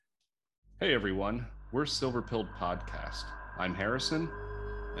Hey everyone, we're Silver Pilled Podcast. I'm Harrison.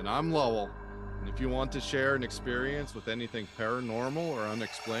 And I'm Lowell. And if you want to share an experience with anything paranormal or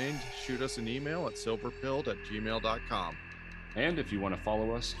unexplained, shoot us an email at silverpilled@gmail.com. And if you want to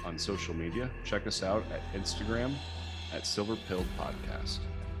follow us on social media, check us out at Instagram at Silver Pilled Podcast.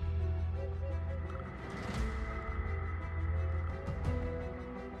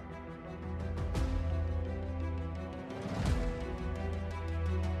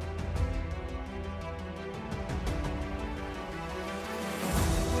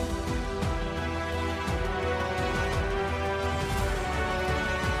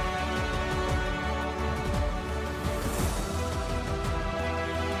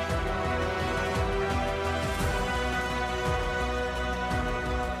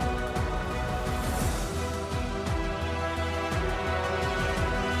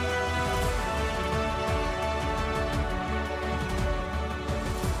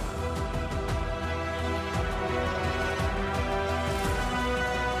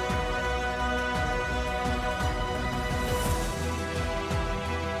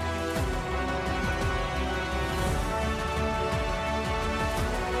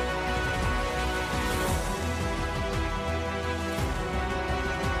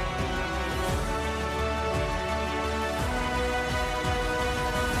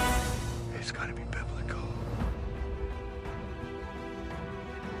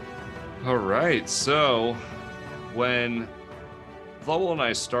 All right, so when Lowell and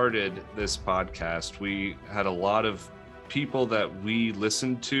I started this podcast, we had a lot of people that we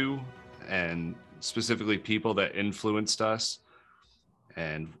listened to, and specifically people that influenced us.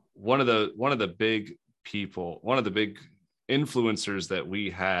 And one of the big influencers that we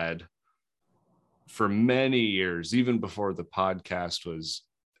had for many years, even before the podcast was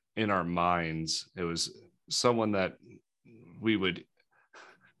in our minds, it was someone that we would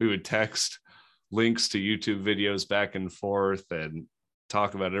text links to YouTube videos back and forth and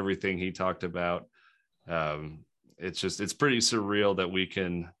talk about everything he talked about. It's pretty surreal that we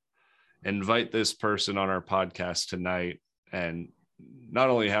can invite this person on our podcast tonight and not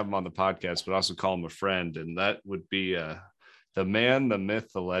only have him on the podcast, but also call him a friend. And that would be the man, the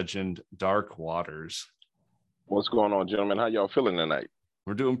myth, the legend, Dark Waters. What's going on, gentlemen? How y'all feeling tonight?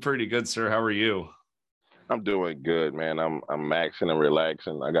 We're doing pretty good, sir. How are you? I'm doing good, man. I'm maxing and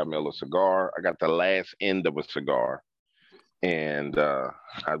relaxing. I got me a little cigar. I got the last end of a cigar. And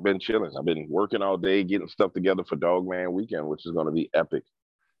I've been chilling. I've been working all day, getting stuff together for Dogman weekend, which is going to be epic.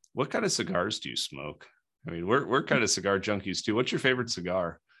 What kind of cigars do you smoke? I mean, we're kind of cigar junkies too. What's your favorite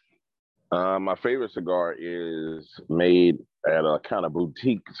cigar? My favorite cigar is made at a kind of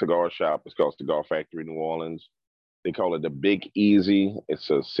boutique cigar shop. It's called Cigar Factory New Orleans. They call it the Big Easy.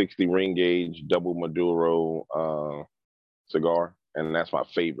 It's a 60 ring gauge double Maduro cigar, and that's my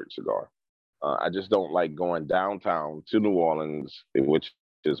favorite cigar. I just don't like going downtown to New Orleans, which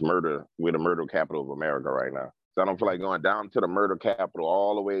is murder. We're the murder capital of America right now. So I don't feel like going down to the murder capital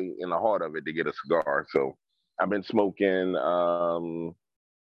all the way in the heart of it to get a cigar. So I've been smoking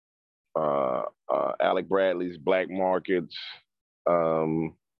Alec Bradley's Black Markets.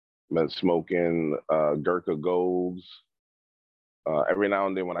 Been smoking Gurkha Golds. Every now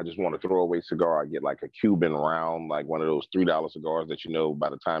and then when I just want to throw away cigar, I get like a Cuban round, like one of those $3 cigars that by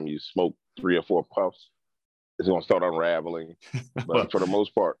the time you smoke 3 or 4 puffs, it's going to start unraveling. But for the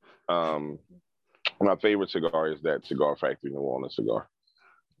most part, my favorite cigar is that Cigar Factory New Orleans cigar.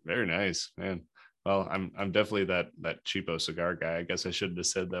 Very nice, man. Well, I'm definitely that cheapo cigar guy. I guess I shouldn't have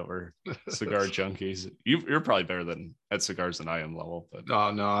said that we're cigar junkies. You're probably better at cigars than I am, Lowell. But No,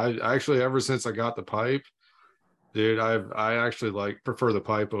 I actually, ever since I got the pipe, dude, I actually prefer the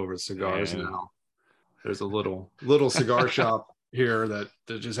pipe over cigars now. There's a little cigar shop here that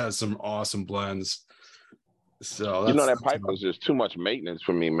just has some awesome blends. So that pipe was just too much maintenance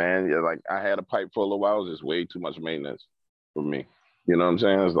for me, man. Like I had a pipe for a little while, it was just way too much maintenance for me. You know what I'm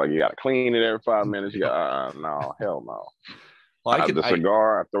saying? It's like you got to clean it every 5 minutes. You got no, hell no. Well, the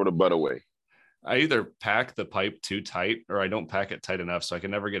cigar, I throw the butt away. I either pack the pipe too tight or I don't pack it tight enough, so I can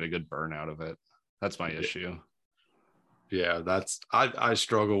never get a good burn out of it. That's my issue. Yeah, I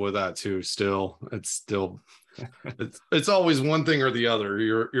struggle with that too. Still, it's always one thing or the other.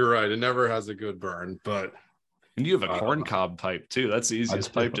 You're right. It never has a good burn, but. And you have a corn cob pipe too. That's the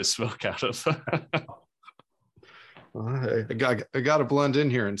easiest pipe to smoke out of. I got to blend in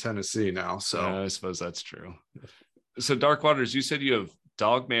here in Tennessee now. So I suppose that's true. So Dark Waters, you said you have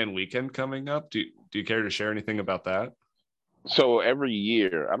Dogman weekend coming up. Do you care to share anything about that? So every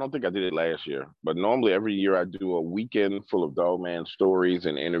year, I don't think I did it last year, but normally every year I do a weekend full of Dogman stories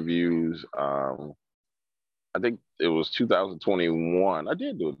and interviews. I think it was 2021. I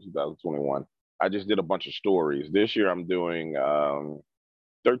did do it 2021. I just did a bunch of stories. This year I'm doing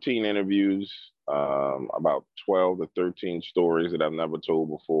 13 interviews, about 12 to 13 stories that I've never told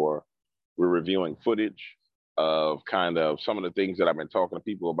before. We're reviewing footage of kind of some of the things that I've been talking to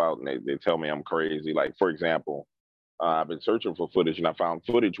people about, and they tell me I'm crazy. Like, for example, I've been searching for footage, and I found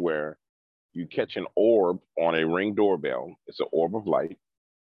footage where you catch an orb on a Ring doorbell. It's an orb of light.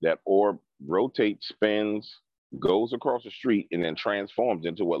 That orb rotates, spins, goes across the street, and then transforms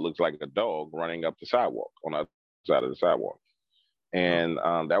into what looks like a dog running up the sidewalk on the side of the sidewalk. And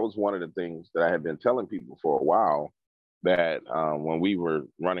that was one of the things that I had been telling people for a while, that when we were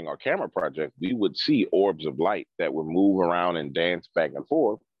running our camera project, we would see orbs of light that would move around and dance back and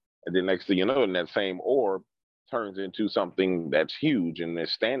forth. And then next thing you know, that same orb turns into something that's huge and they're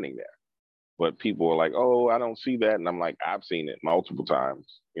standing there. But people are like, oh, I don't see that. And I'm like, I've seen it multiple times,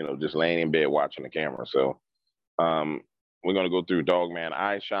 just laying in bed watching the camera. So we're going to go through Dogman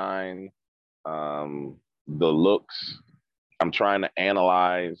eye shine, the looks. I'm trying to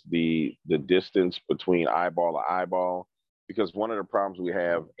analyze the distance between eyeball to eyeball, because one of the problems we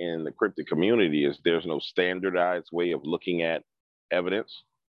have in the cryptid community is there's no standardized way of looking at evidence.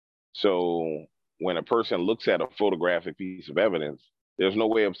 So when a person looks at a photographic piece of evidence, there's no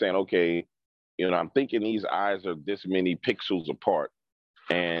way of saying, okay, I'm thinking these eyes are this many pixels apart.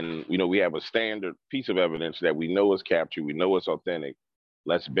 And, we have a standard piece of evidence that we know is captured, we know it's authentic.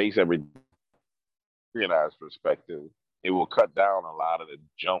 Let's base every organized perspective. It will cut down a lot of the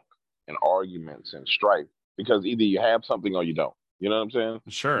junk and arguments and strife, because either you have something or you don't. You know what I'm saying?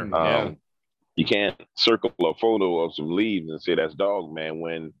 Sure. Yeah. You can't circle a photo of some leaves and say that's Dogman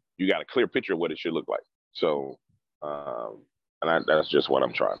when you got a clear picture of what it should look like. So, that's just what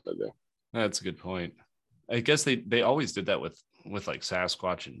I'm trying to do. That's a good point. I guess they always did that with like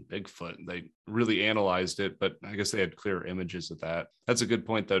Sasquatch and Bigfoot. They really analyzed it, but I guess they had clear images of that. That's a good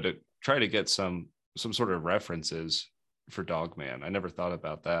point, though, to try to get some sort of references for Dogman. I never thought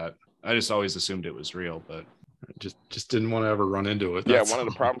about that. I just always assumed it was real, but just didn't want to ever run into it. Yeah, one of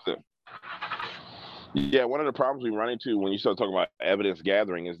the problems we run into when you start talking about evidence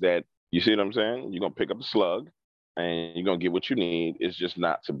gathering is that, you see what I'm saying? You're gonna pick up a slug and you're gonna get what you need. It's just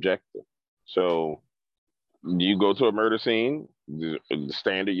not subjective. So you go to a murder scene, the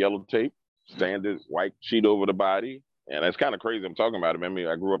standard yellow tape, standard white sheet over the body, and that's kind of crazy. I'm talking about it. I mean,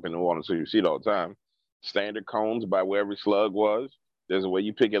 I grew up in New Orleans, so you see it all the time. Standard cones by where every slug was. There's a way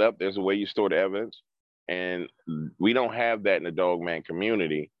you pick it up. There's a way you store the evidence. And we don't have that in the Dogman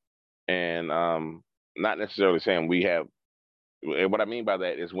community. And not necessarily saying we have. And what I mean by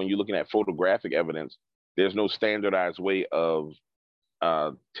that is when you're looking at photographic evidence, there's no standardized way of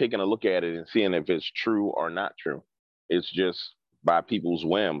taking a look at it and seeing if it's true or not true. It's just by people's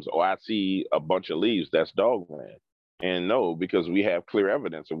whims. Oh, I see a bunch of leaves. That's Dogman. And no, because we have clear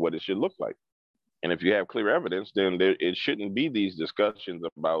evidence of what it should look like. And if you have clear evidence, then it shouldn't be these discussions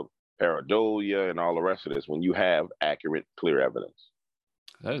about pareidolia and all the rest of this when you have accurate, clear evidence.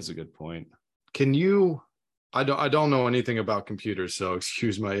 That is a good point. Can you, I don't know anything about computers, so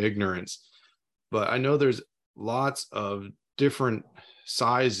excuse my ignorance, but I know there's lots of different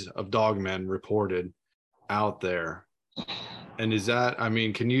size of Dogmen reported out there. And is that, I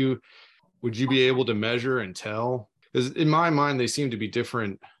mean, would you be able to measure and tell? Because in my mind, they seem to be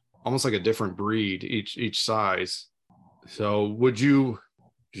different, almost like a different breed, each size. So would you,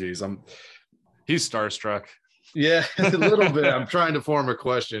 he's starstruck. Yeah, a little bit. I'm trying to form a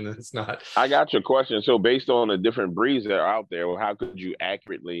question. It's not. I got your question. So based on the different breeds that are out there, well, how could you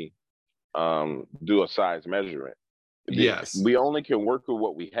accurately do a size measurement? Yes. We only can work with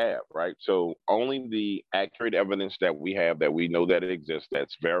what we have, right? So only the accurate evidence that we have that we know that it exists,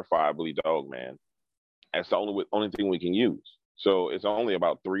 that's verifiably Dogman, that's the only thing we can use. So it's only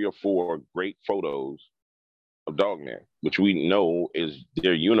about 3 or 4 great photos of Dogman, which we know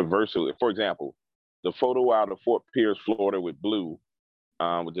they're universal. For example, the photo out of Fort Pierce, Florida with Blue,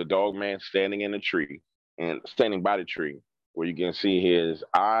 with the Dogman standing in a tree and standing by the tree, where you can see his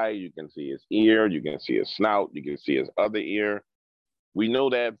eye, you can see his ear, you can see his snout, you can see his other ear. We know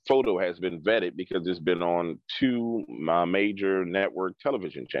that photo has been vetted because it's been on 2 major network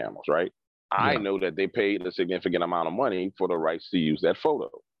television channels, right? Yeah. I know that they paid a significant amount of money for the rights to use that photo.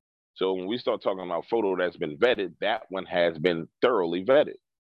 So when we start talking about photo that's been vetted, that one has been thoroughly vetted.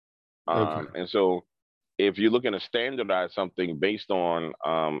 Okay. And so if you're looking to standardize something based on,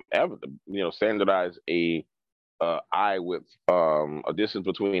 standardize a eye with a distance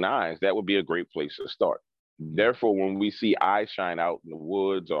between eyes, that would be a great place to start. Therefore, when we see eye shine out in the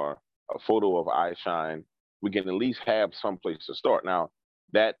woods or a photo of eye shine, we can at least have some place to start. Now,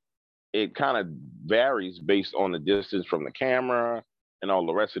 that it kind of varies based on the distance from the camera and all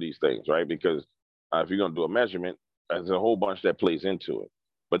the rest of these things, right? Because if you're going to do a measurement, there's a whole bunch that plays into it.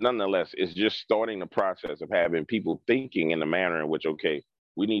 But nonetheless, it's just starting the process of having people thinking in the manner in which, okay,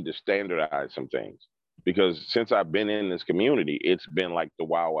 we need to standardize some things. Because since I've been in this community, it's been like the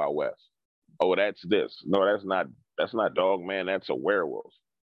Wild Wild West. Oh, that's this. No, that's not. That's not Dogman. That's a werewolf.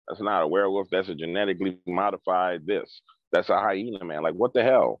 That's not a werewolf. That's a genetically modified this. That's a hyena man. Like, what the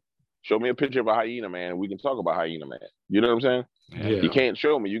hell? Show me a picture of a hyena man and we can talk about hyena man. You know what I'm saying? Yeah. You can't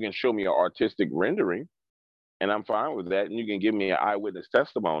show me. You can show me an artistic rendering and I'm fine with that. And you can give me an eyewitness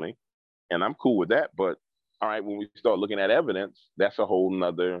testimony and I'm cool with that. But all right, when we start looking at evidence, that's a whole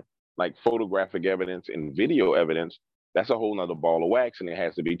nother, like photographic evidence and video evidence, that's a whole nother ball of wax and it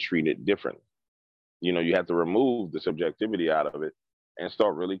has to be treated differently. You know, you have to remove the subjectivity out of it and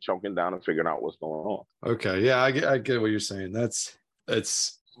start really chunking down and figuring out what's going on. Okay. Yeah, I get what you're saying.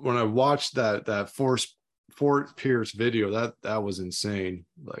 It's when I watched that Fort Pierce video, that was insane.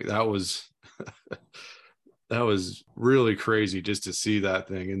 Like that was that was really crazy just to see that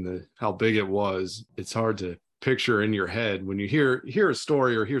thing and how big it was. It's hard to picture in your head when you hear a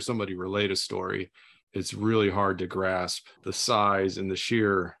story or hear somebody relate a story. It's really hard to grasp the size and the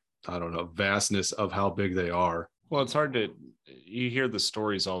sheer, I don't know, vastness of how big they are. Well, it's hard you hear the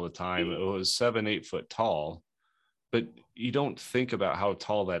stories all the time. It was 7-8 foot tall, but you don't think about how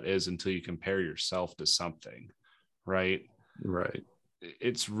tall that is until you compare yourself to something, right? Right.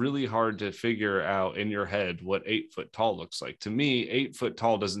 It's really hard to figure out in your head what 8 foot tall looks like. To me, 8 foot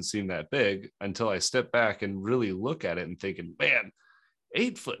tall doesn't seem that big until I step back and really look at it and thinking, man,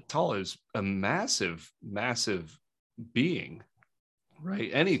 8 foot tall is a massive, massive being, right?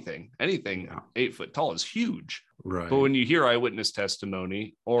 Anything 8 foot tall is huge. Right. But when you hear eyewitness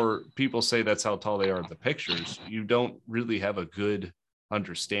testimony or people say that's how tall they are in the pictures, you don't really have a good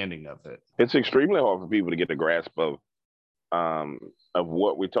understanding of it. It's extremely hard for people to get a grasp of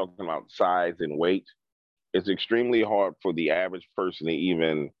what we're talking about, size and weight. It's extremely hard for the average person to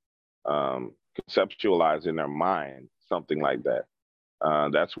even conceptualize in their mind something like that.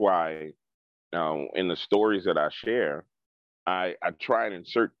 That's why in the stories that I share, I try and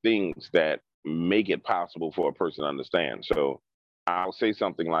insert things that make it possible for a person to understand. So I'll say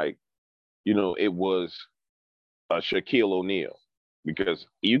something like, you know, it was a Shaquille O'Neal, because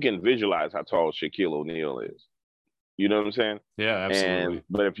you can visualize how tall Shaquille O'Neal is. You know what I'm saying? Yeah, absolutely.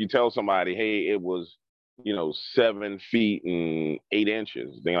 But if you tell somebody, hey, it was, 7 feet and 8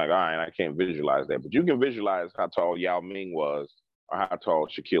 inches, they're like, all right, I can't visualize that. But you can visualize how tall Yao Ming was or how tall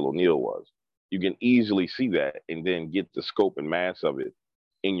Shaquille O'Neal was. You can easily see that and then get the scope and mass of it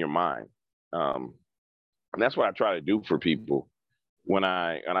in your mind. And that's what I try to do for people. When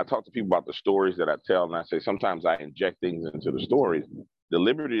I talk to people about the stories that I tell, and I say sometimes I inject things into the stories, the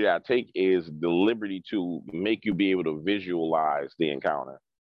liberty that I take is the liberty to make you be able to visualize the encounter,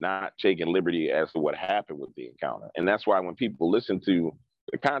 not taking liberty as to what happened with the encounter. And that's why when people listen to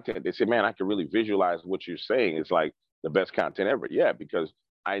the content, they say, man, I can really visualize what you're saying. It's like the best content ever. Yeah, because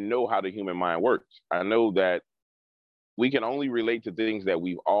I know how the human mind works. I know that we can only relate to things that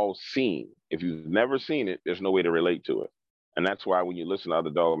we've all seen. If you've never seen it, there's no way to relate to it. And that's why when you listen to other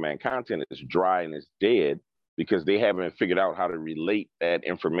Dogman content, it's dry and it's dead, because they haven't figured out how to relate that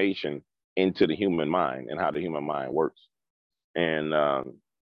information into the human mind and how the human mind works. And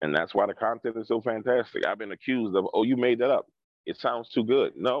that's why the content is so fantastic. I've been accused of, oh, you made that up. It sounds too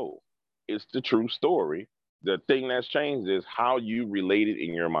good. No, it's the true story. The thing that's changed is how you relate it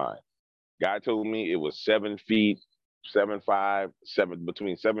in your mind. Guy told me it was 7 feet, 7'5",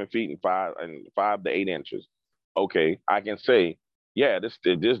 between 7 feet and 5 to 8 inches. Okay, I can say, yeah,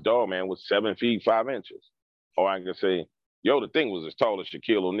 this dog man was 7 feet 5 inches. Or I can say, yo, the thing was as tall as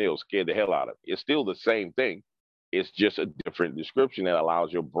Shaquille O'Neal, scared the hell out of it. It's still the same thing. It's just a different description that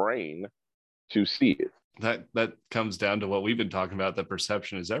allows your brain to see it. That comes down to what we've been talking about, that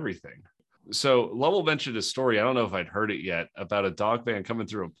perception is everything. So Lovell mentioned a story, I don't know if I'd heard it yet, about a Dogman coming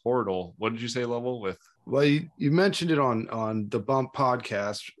through a portal. What did you say, Lovell? Well, you mentioned it on the Bump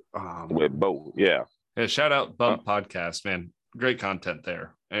podcast. With both, yeah. Yeah, shout out Bump podcast, man. Great content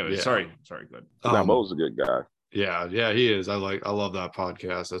there. Anyway, yeah. sorry, good. Bo's a good guy. Yeah, he is. I love that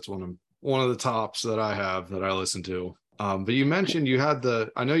podcast. That's one of the tops that I have that I listen to. But you mentioned you have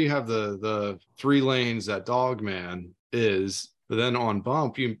the 3 lanes that Dogman is, but then on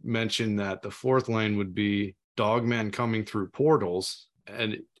Bump you mentioned that the 4th lane would be Dogman coming through portals,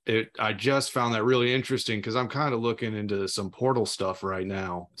 and I just found that really interesting because I'm kind of looking into some portal stuff right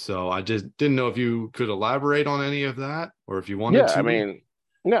now. So I just didn't know if you could elaborate on any of that, or if you wanted to. I mean,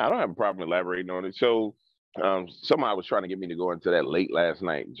 no, I don't have a problem elaborating on it. So Somebody was trying to get me to go into that late last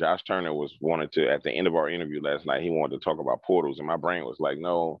night. Josh Turner was wanted to at the end of our interview last night. He wanted to talk about portals, and my brain was like,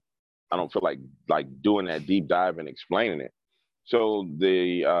 no, I don't feel like doing that deep dive and explaining it. So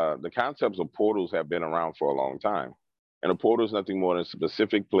the concepts of portals have been around for a long time, and a portal is nothing more than a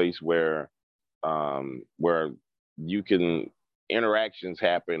specific place where you can interactions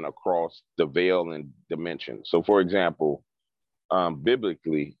happen across the veil and dimension. So, for example,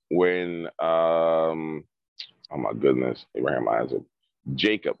 biblically, when oh my goodness, Abraham, Isaac,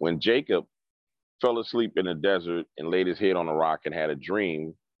 Jacob, when Jacob fell asleep in the desert and laid his head on a rock and had a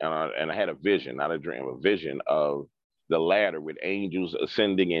dream, and I had a vision, not a dream, a vision of the ladder with angels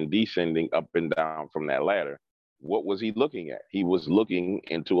ascending and descending up and down from that ladder. What was he looking at? He was looking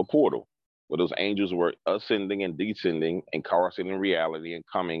into a portal where those angels were ascending and descending and crossing in reality and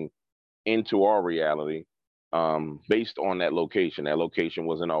coming into our reality based on that location. That location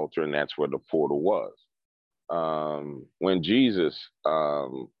was an altar, and that's where the portal was. When Jesus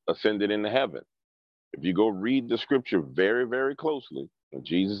ascended into heaven, if you go read the scripture very, very closely, when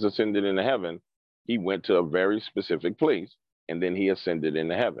Jesus ascended into heaven, he went to a very specific place and then he ascended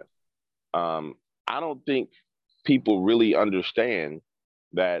into heaven. I don't think people really understand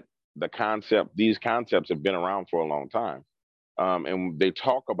that these concepts have been around for a long time. And they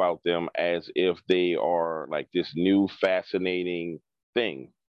talk about them as if they are like this new fascinating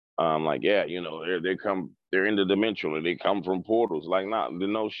thing. Like, yeah, they're interdimensional and they come from portals. Like,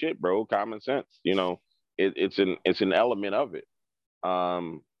 no shit, bro. Common sense. It's an element of it.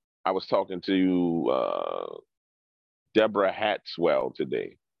 I was talking to Deborah Hatswell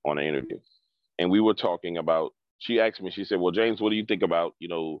today on an interview, and we were talking about. She asked me. She said, "Well, James, what do you think about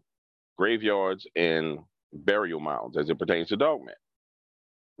graveyards and burial mounds as it pertains to Dogman?"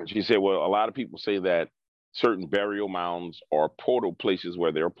 And she said, "Well, a lot of people say that certain burial mounds are portal places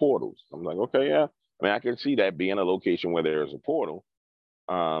where there are portals." I'm like, "Okay, yeah. I mean, I can see that being a location where there's a portal."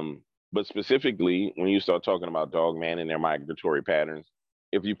 But specifically, when you start talking about Dogman and their migratory patterns,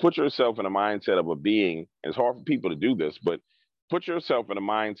 if you put yourself in a mindset of a being, it's hard for people to do this, but put yourself in a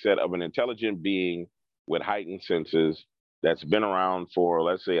mindset of an intelligent being with heightened senses that's been around for,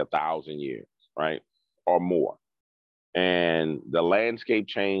 let's say, 1,000 years, right? Or more. And the landscape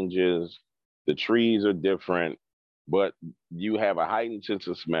changes, the trees are different, but you have a heightened sense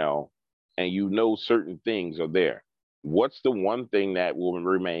of smell and certain things are there. What's the one thing that will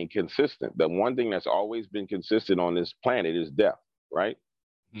remain consistent? The one thing that's always been consistent on this planet is death, right?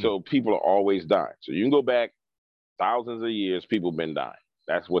 So people are always dying. So you can go back thousands of years, people have been dying.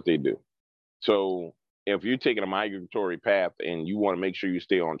 That's what they do. So if you're taking a migratory path and you want to make sure you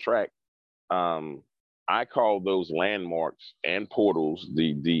stay on track, I call those landmarks and portals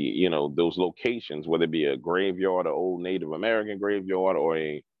those locations, whether it be a graveyard, an old Native American graveyard, or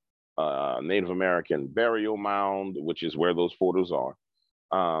a Native American burial mound, which is where those portals are.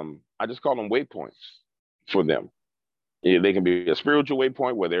 I just call them waypoints for them. They can be a spiritual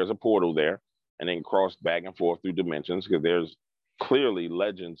waypoint where there's a portal there and then cross back and forth through dimensions, because there's clearly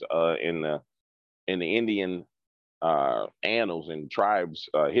legends in the Indian annals and tribes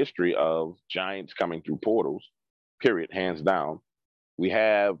history of giants coming through portals, period, hands down. We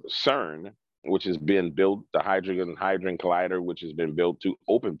have CERN, which has been built, the Hydrogen Collider, which has been built to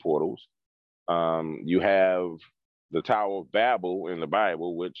open portals. You have the Tower of Babel in the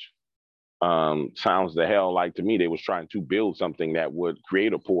Bible, which sounds the hell like, to me, they was trying to build something that would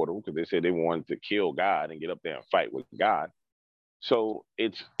create a portal, because they said they wanted to kill God and get up there and fight with God. So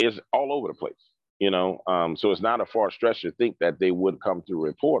it's all over the place. So it's not a far stretch to think that they would come through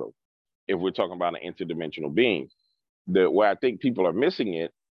a portal if we're talking about an interdimensional being. Where I think people are missing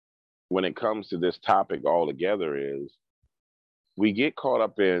it when it comes to this topic altogether is we get caught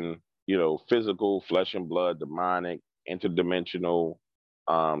up in, physical, flesh and blood, demonic, interdimensional,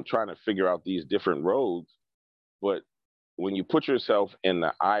 trying to figure out these different roads. But when you put yourself in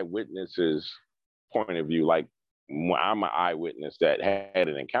the eyewitness's point of view, like I'm an eyewitness that had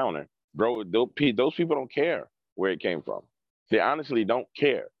an encounter, bro, those people don't care where it came from. They honestly don't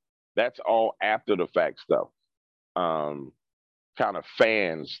care. That's all after the fact stuff. Kind of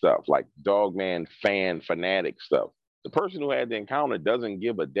fan stuff, like Dogman fan fanatic stuff. The person who had the encounter doesn't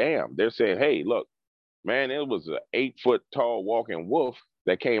give a damn. They're saying, hey, look, man, it was an 8-foot tall walking wolf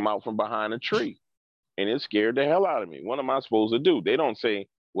that came out from behind a tree, and it scared the hell out of me. What am I supposed to do? They don't say,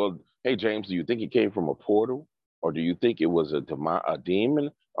 well, hey, James, do you think it came from a portal? Or do you think it was a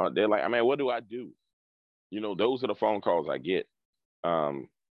demon? They're like, I mean, what do I do? Those are the phone calls I get.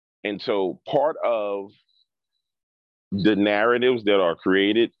 And so part of the narratives that are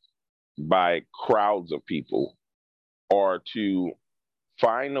created by crowds of people are to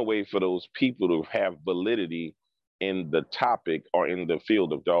find a way for those people to have validity in the topic or in the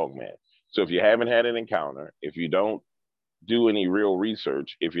field of Dogman. So if you haven't had an encounter, if you don't do any real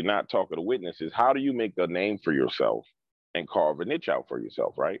research, if you're not talking to witnesses, how do you make a name for yourself and carve a niche out for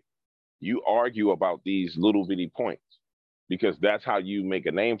yourself, right? You argue about these little bitty points because that's how you make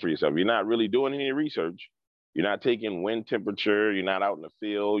a name for yourself. You're not really doing any research. You're not taking wind temperature. You're not out in the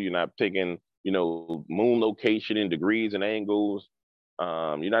field. You're not taking, moon location and degrees and angles.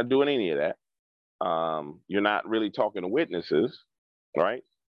 You're not doing any of that. You're not really talking to witnesses, right?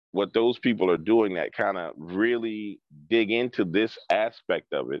 What those people are doing that kind of really dig into this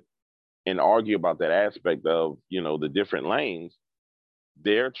aspect of it and argue about that aspect of, the different lanes,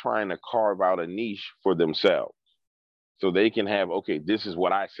 they're trying to carve out a niche for themselves. So they can have, okay, this is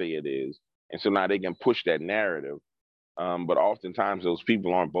what I say it is. And so now they can push that narrative. But oftentimes those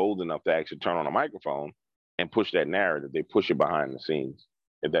people aren't bold enough to actually turn on a microphone and push that narrative. They push it behind the scenes,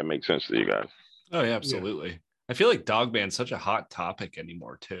 if that makes sense to you guys. Oh, yeah, absolutely. Yeah. I feel like Dogman's such a hot topic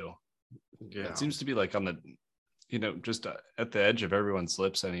anymore, too. Yeah. It seems to be like on the, just at the edge of everyone's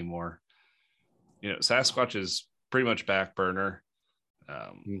lips anymore. Sasquatch is pretty much back burner.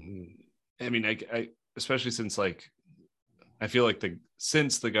 I mean, I especially since I feel like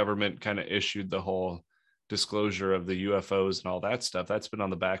since the government kind of issued the whole disclosure of the UFOs and all that stuff, that's been on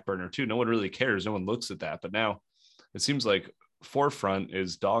the back burner too. No one really cares. No one looks at that. But now it seems like forefront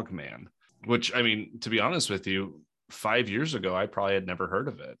is Dogman, which, I mean, to be honest with you, 5 years ago, I probably had never heard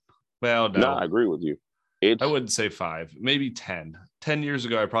of it. Well, no, I agree with you. I wouldn't say 5, maybe 10. 10 years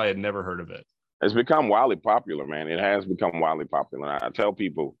ago, I probably had never heard of it. It's become wildly popular, man. It has become wildly popular. I tell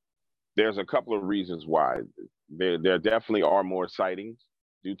people there's a couple of reasons why. There definitely are more sightings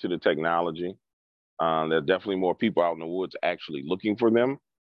due to the technology. There are definitely more people out in the woods actually looking for them.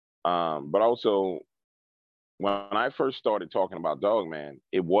 But also, when I first started talking about Dogman,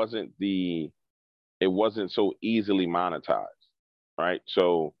 it wasn't so easily monetized, right?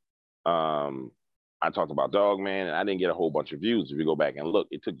 So I talked about Dogman, and I didn't get a whole bunch of views. If you go back and look,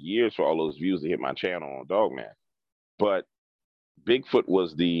 it took years for all those views to hit my channel on Dogman. But Bigfoot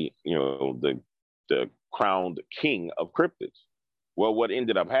was the crowned king of cryptids. Well, what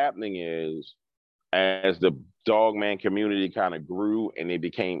ended up happening is, as the Dogman community kind of grew and they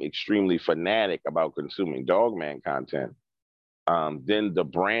became extremely fanatic about consuming Dogman content, then the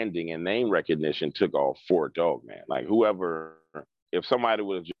branding and name recognition took off for Dogman. Like if somebody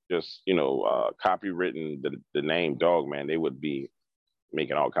would have just, copywritten the name Dogman, they would be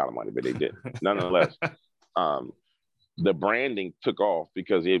making all kind of money, but they didn't. Nonetheless, the branding took off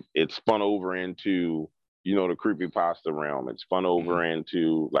because it spun over into, the creepypasta realm. It spun over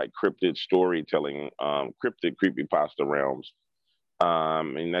into like cryptid storytelling, cryptid creepypasta realms.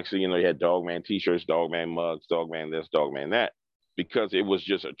 And next thing you know, you had Dogman t-shirts, Dogman mugs, Dogman this, Dogman that, because it was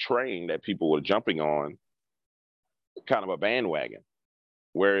just a train that people were jumping on, kind of a bandwagon.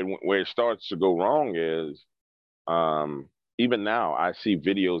 Where it starts to go wrong is, even now I see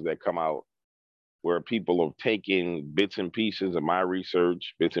videos that come out where people are taking bits and pieces of my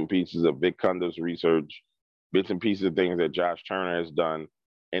research, bits and pieces of Vic Kunda's research, bits and pieces of things that Josh Turner has done,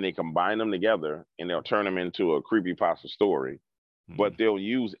 and they combine them together and they'll turn them into a creepypasta story. But they'll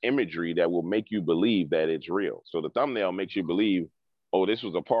use imagery that will make you believe that it's real. So the thumbnail makes you believe, oh, this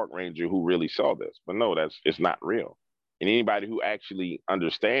was a park ranger who really saw this. But no, it's not real. And anybody who actually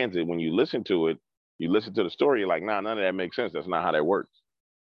understands it, when you listen to it, you listen to the story, you're like, nah, none of that makes sense. That's not how that works.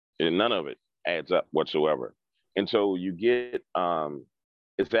 And none of it adds up whatsoever. And so you get,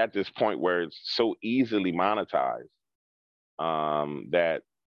 it's at this point where it's so easily monetized that,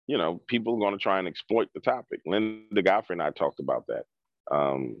 people are going to try and exploit the topic. Linda Godfrey and I talked about that.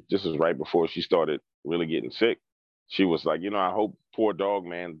 This is right before she started really getting sick. She was like, I hope poor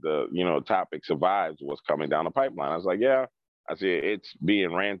Dogman, the topic survives what's coming down the pipeline. I was like, yeah. I said, it's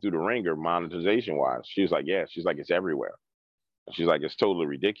being ran through the ringer monetization wise. She was like, yeah. She's like, it's everywhere. She's like, it's totally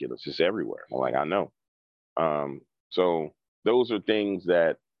ridiculous. It's everywhere. I'm like, I know. So those are things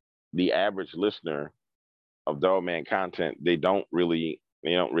that the average listener of Dogman content, they don't really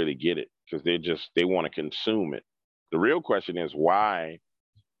get it because they want to consume it. The real question is why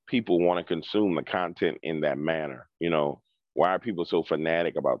people want to consume the content in that manner. Why are people so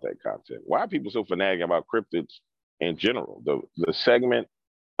fanatic about that content? Why are people so fanatic about cryptids in general? The segment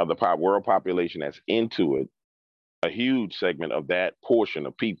of the world population that's into it, a huge segment of that portion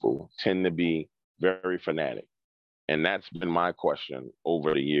of people tend to be very fanatic. And that's been my question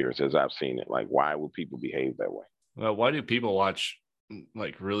over the years as I've seen it. Like, why would people behave that way? Well, why do people watch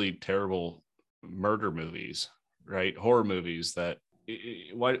like really terrible murder movies, right? Horror movies that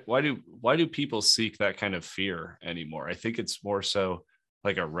why do people seek that kind of fear anymore? I think it's more so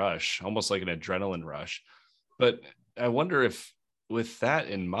like a rush, almost like an adrenaline rush. But I wonder if, with that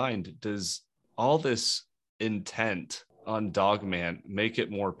in mind, does all this intent on Dogman make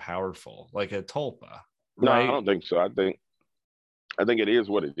it more powerful, like a tulpa, No, I right? don't think so. I think it is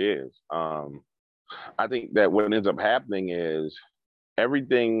what it is. I think that what ends up happening is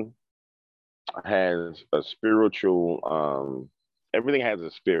everything has a spiritual. Everything has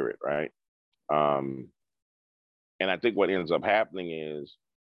a spirit, right? Um, and I think what ends up happening is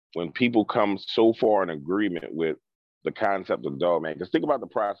when people come so far in agreement with the concept of Dogman, because think about the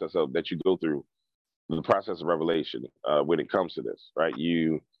process of that you go through, the process of revelation when it comes to this, right?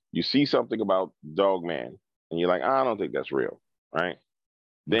 You see something about Dogman, and you're like, I don't think that's real, right?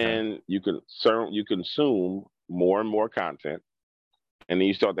 Okay. Then you consume more and more content, and then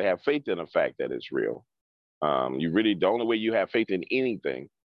you start to have faith in the fact that it's real. You really the only way you have faith in anything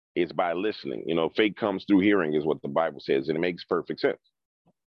is by listening. You know, faith comes through hearing, is what the Bible says, and it makes perfect sense.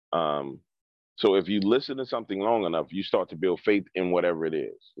 Um, so if you listen to something long enough, you start to build faith in whatever it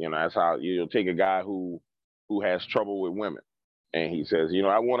is. You know, that's how you'll take a guy who has trouble with women, and he says, you know,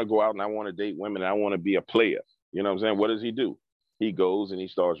 I want to go out and I want to date women and I want to be a player. You know what I'm saying? What does he do? He goes and he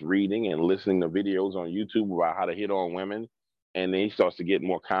starts reading and listening to videos on YouTube about how to hit on women. And then he starts to get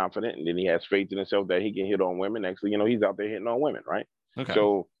more confident. And then he has faith in himself that he can hit on women. Actually, you know, he's out there hitting on women, right? Okay.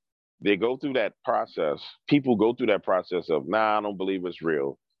 So they go through that process. People go through that process of, nah, I don't believe it's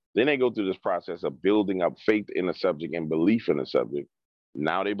real. Then they go through this process of building up faith in the subject and belief in the subject.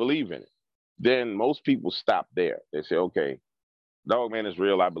 Now they believe in it. Then most people stop there. They say, okay, Dogman is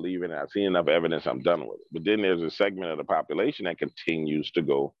real. I believe in it. I've seen enough evidence. I'm done with it. But then there's a segment of the population that continues to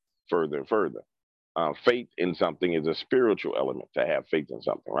go further and further. Faith in something is a spiritual element to have faith in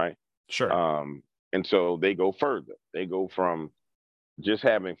something, right? Sure. And so they go further. They go from just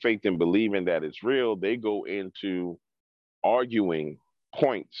having faith and believing that it's real. They go into arguing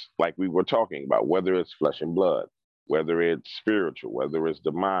points like we were talking about, whether it's flesh and blood, whether it's spiritual, whether it's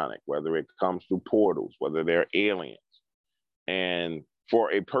demonic, whether it comes through portals, whether they're aliens. And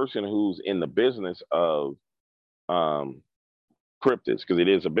for a person who's in the business of cryptids, because it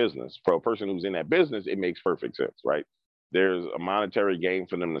is a business, for a person who's in that business, it makes perfect sense, right? There's a monetary gain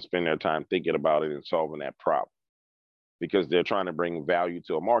for them to spend their time thinking about it and solving that problem because they're trying to bring value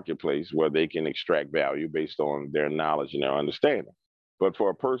to a marketplace where they can extract value based on their knowledge and their understanding. But for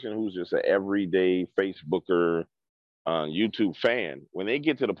a person who's just an everyday Facebooker, YouTube fan, when they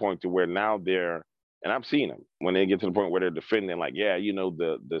get to the point to where now they're, and I've seen them, when they get to the point where they're defending, like, yeah, you know,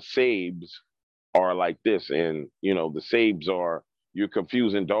 the Sabes are like this, and you know, the Sabes are, you're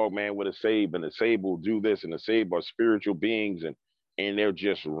confusing Dogman with a Sabe, and the Sabe will do this, and the Sabe are spiritual beings, and they're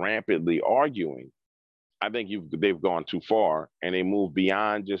just rampantly arguing. I think they've gone too far, and they move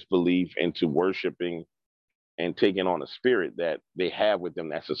beyond just belief into worshiping and taking on a spirit that they have with them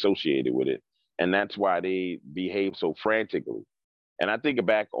that's associated with it. And that's why they behave so frantically. And I think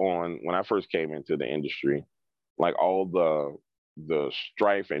back on when I first came into the industry, like all the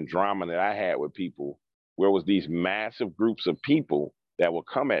strife and drama that I had with people, where it was these massive groups of people that would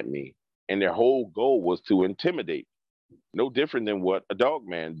come at me, and their whole goal was to intimidate. No different than what a dog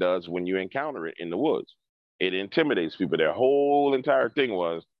man does when you encounter it in the woods. It intimidates people. Their whole entire thing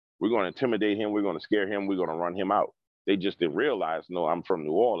was, we're going to intimidate him, we're going to scare him, we're going to run him out. They just didn't realize, no, I'm from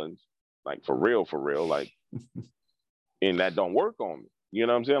New Orleans, like for real, like, and that don't work on me. You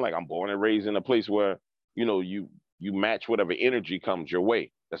know what I'm saying? Like, I'm born and raised in a place where, you know, you match whatever energy comes your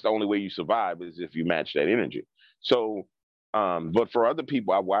way. That's the only way you survive, is if you match that energy. So, but for other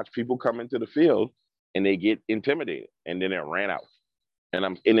people, I watch people come into the field and they get intimidated and then they're ran out.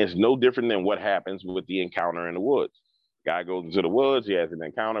 And it's no different than what happens with the encounter in the woods. Guy goes into the woods, he has an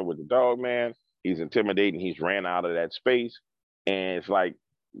encounter with the dog man, he's intimidating, he's ran out of that space. And it's like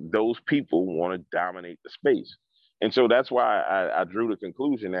those people want to dominate the space. And so that's why I drew the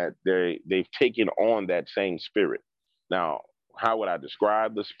conclusion that they've taken on that same spirit. Now, how would I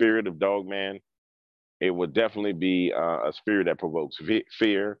describe the spirit of Dogman? It would definitely be a spirit that provokes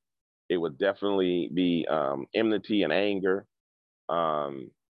fear. It would definitely be enmity and anger. And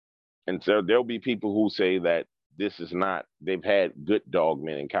so there'll be people who say that this is not, they've had good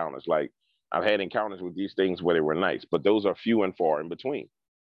dogman encounters. Like, I've had encounters with these things where they were nice, but those are few and far in between.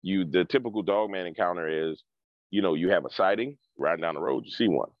 The typical dogman encounter is, you know, you have a sighting riding down the road, you see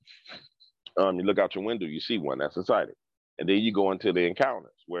one. You look out your window, you see one, that's a sighting. And then you go into the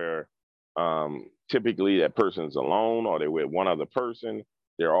encounters where typically that person's alone or they're with one other person.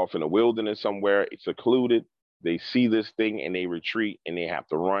 They're off in the wilderness somewhere, it's secluded. They see this thing and they retreat and they have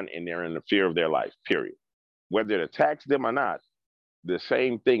to run and they're in the fear of their life, period. Whether it attacks them or not, the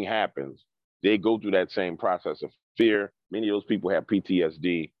same thing happens. They go through that same process of fear. Many of those people have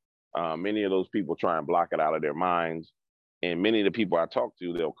PTSD. Many of those people try and block it out of their minds. And many of the people I talk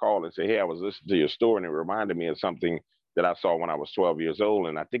to, they'll call and say, hey, I was listening to your story and it reminded me of something that I saw when I was 12 years old.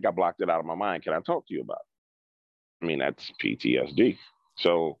 And I think I blocked it out of my mind. Can I talk to you about it? I mean, that's PTSD.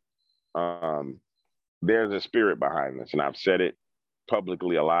 So there's a spirit behind this. And I've said it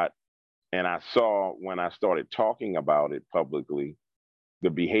publicly a lot. And I saw when I started talking about it publicly, the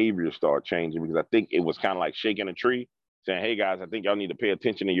behavior start changing, because I think it was kind of like shaking a tree, saying, hey guys, I think y'all need to pay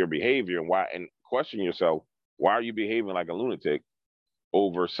attention to your behavior and question yourself, why are you behaving like a lunatic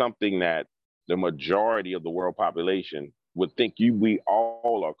over something that the majority of the world population would think we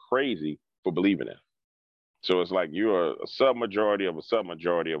all are crazy for believing in? So it's like you're a submajority of a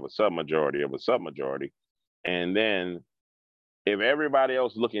submajority of a submajority of a submajority. And then if everybody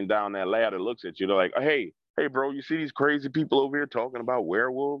else looking down that ladder looks at you, they're like, hey, bro, you see these crazy people over here talking about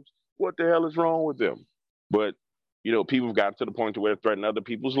werewolves? What the hell is wrong with them? But, people got to the point to where they threaten other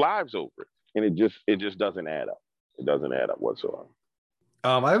people's lives over it. And it just doesn't add up. It doesn't add up whatsoever.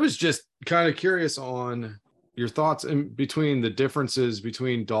 I was just kind of curious on your thoughts between the differences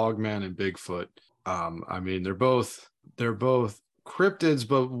between Dogman and Bigfoot. I mean, they're both cryptids,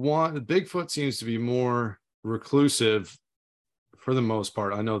 but Bigfoot seems to be more reclusive for the most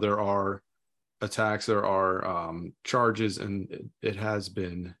part. I know there are attacks, there are charges, and it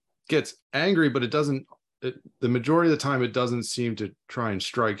gets angry, but the majority of the time it doesn't seem to try and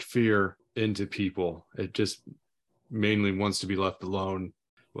strike fear into people. It just mainly wants to be left alone.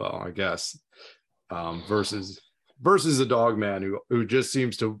 Well, I guess versus the Dogman who just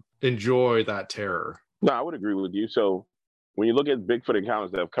seems to enjoy that terror. No, I would agree with you. So when you look at Bigfoot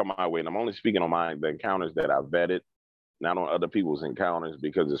encounters that have come my way, and I'm only speaking on the encounters that I've vetted, not on other people's encounters,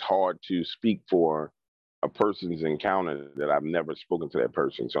 because it's hard to speak for a person's encounter that I've never spoken to that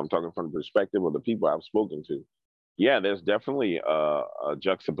person. So I'm talking from the perspective of the people I've spoken to. Yeah, there's definitely a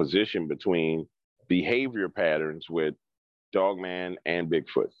juxtaposition between behavior patterns with Dogman and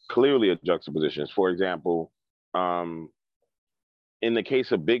Bigfoot. Clearly a juxtaposition. For example, in the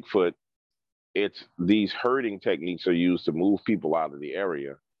case of Bigfoot, it's these herding techniques are used to move people out of the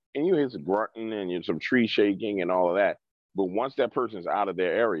area. And you hear some grunting and some tree shaking and all of that. But once that person's out of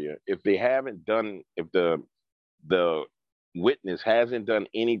their area, if the witness hasn't done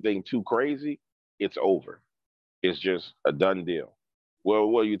anything too crazy, it's over. It's just a done deal.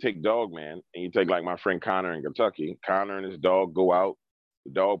 Well, you take Dogman and you take like my friend Connor in Kentucky. Connor and his dog go out.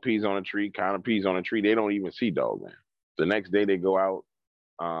 The dog pees on a tree. Connor pees on a tree. They don't even see Dogman. The next day they go out.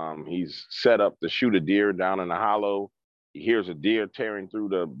 He's set up to shoot a deer down in the hollow. He hears a deer tearing through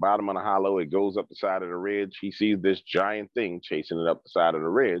the bottom of the hollow. It goes up the side of the ridge. He sees this giant thing chasing it up the side of the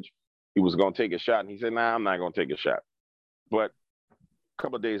ridge. He was going to take a shot, and he said, nah, I'm not going to take a shot. But a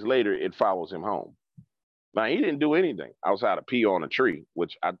couple of days later, it follows him home. Now, he didn't do anything outside of pee on a tree,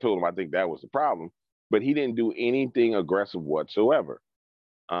 which I told him I think that was the problem. But he didn't do anything aggressive whatsoever.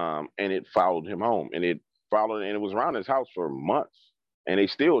 And it followed him home. And it was around his house for months. And they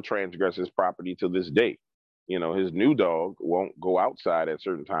still transgress his property to this day. His new dog won't go outside at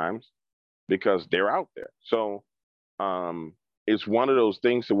certain times because they're out there. So it's one of those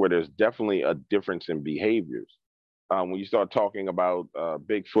things where there's definitely a difference in behaviors. When you start talking about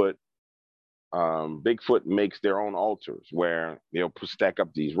Bigfoot, Bigfoot makes their own altars where they'll stack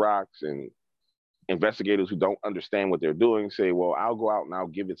up these rocks, and investigators who don't understand what they're doing say, well, I'll go out and I'll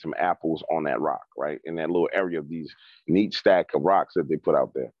give it some apples on that rock, right? In that little area of these neat stack of rocks that they put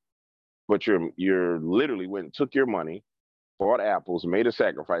out there. But you're literally went and took your money, bought apples, made a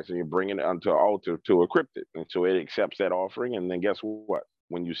sacrifice, and you're bringing it onto an altar to a cryptid. And so it accepts that offering. And then guess what?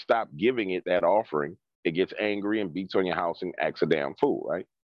 When you stop giving it that offering, it gets angry and beats on your house and acts a damn fool, right?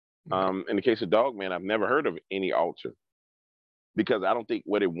 Mm-hmm. In the case of Dogman, I've never heard of any altar, because I don't think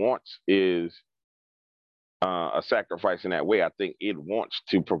what it wants is a sacrifice in that way. I think it wants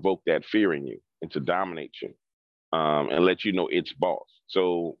to provoke that fear in you and to dominate you and let you know it's boss.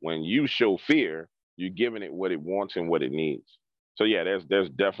 So when you show fear, you're giving it what it wants and what it needs. So yeah, there's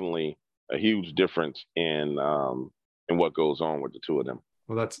definitely a huge difference in what goes on with the two of them.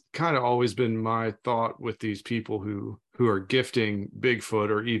 Well, that's kind of always been my thought with these people who are gifting Bigfoot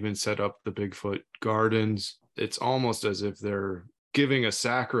or even set up the Bigfoot gardens. It's almost as if they're giving a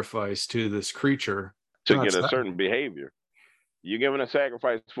sacrifice to this creature to get a certain behavior. You're giving a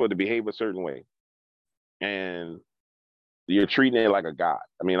sacrifice for it to behave a certain way. And you're treating it like a god.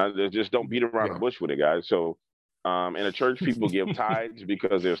 I mean, just don't beat around the bush with it, guys. So in a church, people give tithes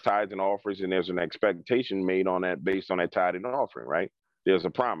because there's tithes and offerings, and there's an expectation made on that based on that tithe and offering, right? There's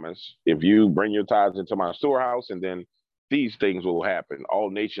a promise. If you bring your tithes into my storehouse, and then these things will happen. All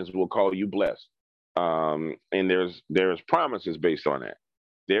nations will call you blessed. And there's promises based on that.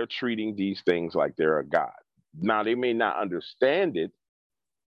 They're treating these things like they're a god. Now they may not understand it.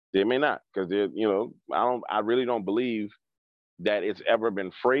 They may not, because they're, I really don't believe that it's ever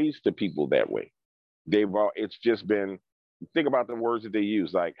been phrased to people that way. It's just been, think about the words that they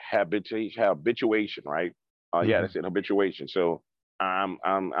use, like habituation, right? Yeah, Mhm. that's it, habituation. So I'm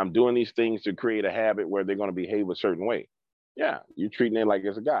doing these things to create a habit where they're going to behave a certain way. Yeah, you're treating it like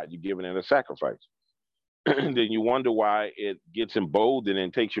it's a god. You're giving it a sacrifice. Then you wonder why it gets emboldened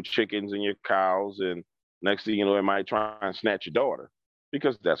and takes your chickens and your cows, and next thing you know, it might try and snatch your daughter,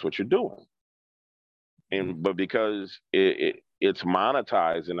 because that's what you're doing. And but because it's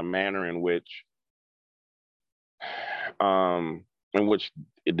monetized in a manner in which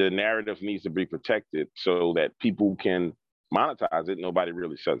the narrative needs to be protected so that people can monetize it, nobody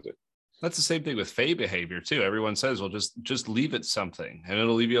really says it. That's the same thing with Fey behavior too. Everyone says, well, just leave it something and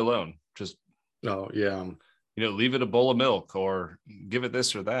it'll leave you alone. Just yeah, leave it a bowl of milk, or give it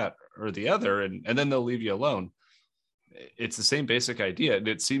this or that or the other, and then they'll leave you alone. It's the same basic idea, and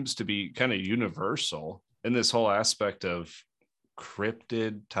it seems to be kind of universal in this whole aspect of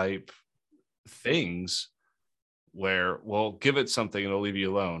cryptid type things, where, well, give it something and it'll leave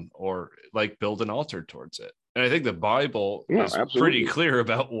you alone, or like build an altar towards it. And I think the Bible is pretty clear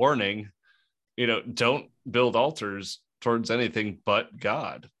about warning, don't build altars towards anything but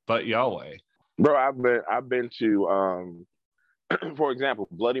God, but Yahweh. Bro, I've been to for example,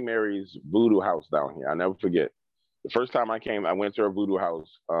 Bloody Mary's voodoo house down here. I'll never forget. The first time I came, I went to her voodoo house.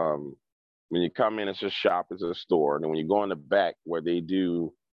 When you come in, it's a shop, it's a store. And then when you go in the back where they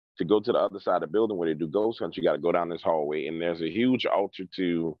do, to go to the other side of the building where they do ghost hunts, you got to go down this hallway. And there's a huge altar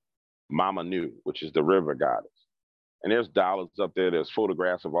to Mama Nu, which is the river goddess. And there's dollars up there. There's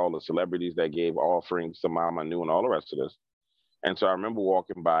photographs of all the celebrities that gave offerings to Mama Nu and all the rest of this. And so I remember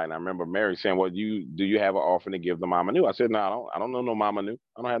walking by, and I remember Mary saying, "Well, do you have an offering to give to Mama Nu?" I said, "No, I don't know no Mama Nu.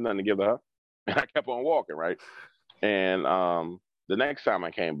 I don't have nothing to give to her." And I kept on walking, right? And the next time I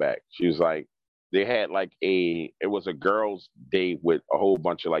came back, she was like, they had like it was a girls' day with a whole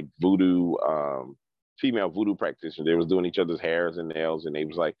bunch of like voodoo, female voodoo practitioners. They was doing each other's hairs and nails, and they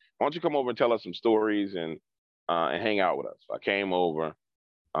was like, "Why don't you come over and tell us some stories and hang out with us?" So I came over,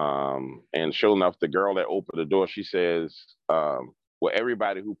 and sure enough, the girl that opened the door, she says, "Well,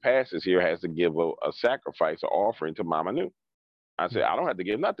 everybody who passes here has to give a sacrifice, or offering to Mama Nu." I said, "I don't have to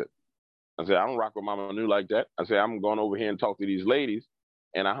give nothing." I said, "I don't rock with Mama Nu like that." I said, "I'm going over here and talk to these ladies."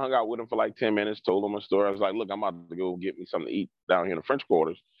 And I hung out with them for like 10 minutes, told them a story. I was like, "Look, I'm about to go get me something to eat down here in the French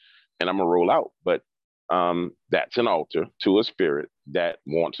Quarters, and I'm going to roll out." But that's an altar to a spirit that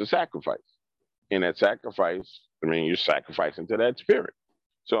wants a sacrifice. And that sacrifice, I mean, you're sacrificing to that spirit.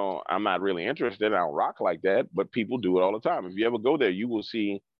 So I'm not really interested. I don't rock like that, but people do it all the time. If you ever go there, you will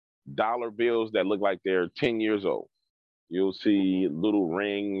see dollar bills that look like they're 10 years old. You'll see little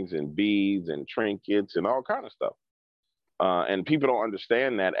rings and beads and trinkets and all kind of stuff. And people don't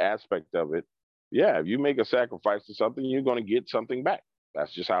understand that aspect of it. Yeah, if you make a sacrifice to something, you're going to get something back.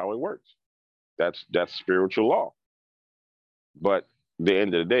 That's just how it works. That's spiritual law. But at the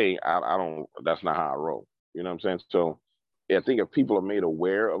end of the day, I don't. That's not how I roll. You know what I'm saying? So I think if people are made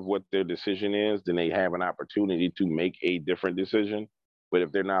aware of what their decision is, then they have an opportunity to make a different decision. But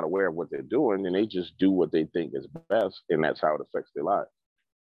if they're not aware of what they're doing, then they just do what they think is best, and that's how it affects their lives.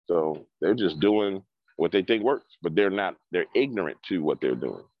 So they're just doing what they think works, but they're ignorant to what they're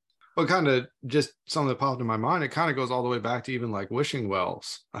doing. Well, kind of just something that popped in my mind. It kind of goes all the way back to even like wishing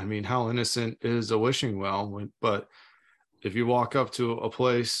wells. I mean, how innocent is a wishing well? But if you walk up to a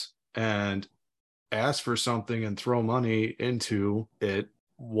place and ask for something and throw money into it,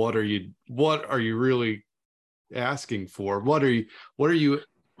 what are you really asking for?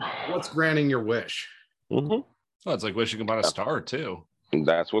 What's granting your wish? Mm-hmm. Well, it's like wishing upon a star too. And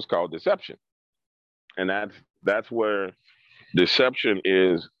that's what's called deception. And that's where deception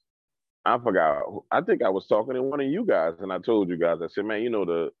is. I forgot. I think I was talking to one of you guys, and I told you guys, I said, "Man,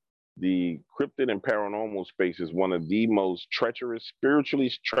 the cryptid and paranormal space is one of the most spiritually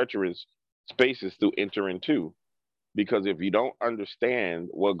treacherous spaces to enter into, because if you don't understand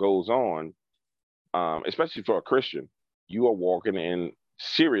what goes on, especially for a Christian, you are walking in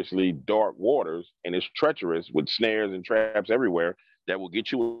seriously dark waters, and it's treacherous with snares and traps everywhere that will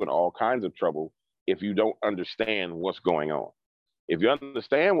get you in all kinds of trouble if you don't understand what's going on. If you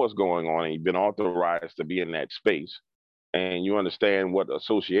understand what's going on and you've been authorized to be in that space, and you understand what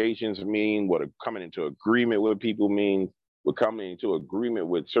associations mean, what coming into agreement with people means, what coming into agreement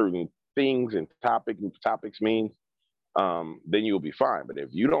with certain things and topics means, then you'll be fine. But if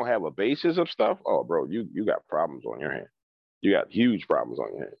you don't have a basis of stuff, oh, bro, you got problems on your hand. You got huge problems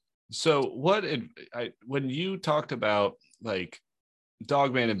on your hand. So when you talked about like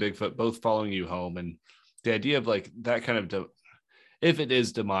Dogman and Bigfoot both following you home, and the idea of like that kind of if it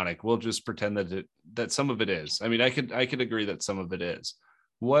is demonic, we'll just pretend that some of it is. I mean, I could agree that some of it is.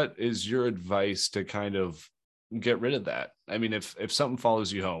 What is your advice to kind of get rid of that? I mean, if something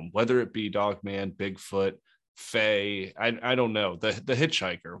follows you home, whether it be Dogman, Bigfoot, Faye, I don't know, the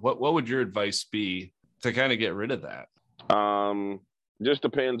hitchhiker, what would your advice be to kind of get rid of that? Just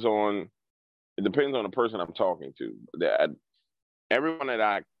depends on the person I'm talking to. That everyone that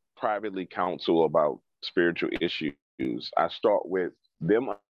I privately counsel about spiritual issues, I start with them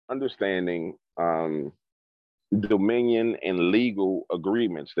understanding dominion and legal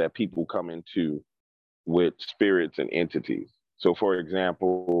agreements that people come into with spirits and entities. So, for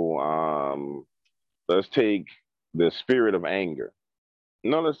example, let's take the spirit of anger.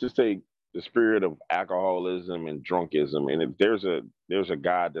 No, let's just take the spirit of alcoholism and drunkism. And if there's a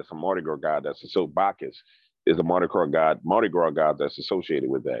god that's a Mardi Gras god that's so Bacchus is a Mardi Gras god that's associated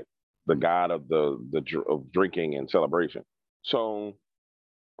with that, the god of of drinking and celebration. So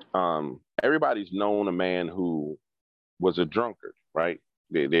everybody's known a man who was a drunkard, right?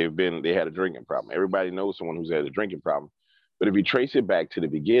 They had a drinking problem. Everybody knows someone who's had a drinking problem. But if you trace it back to the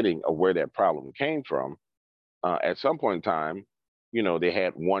beginning of where that problem came from, at some point in time, they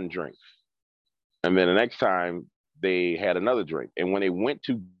had one drink. And then the next time they had another drink. And when they went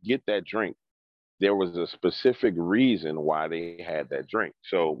to get that drink, there was a specific reason why they had that drink.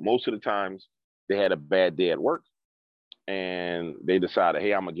 So most of the times they had a bad day at work and they decided,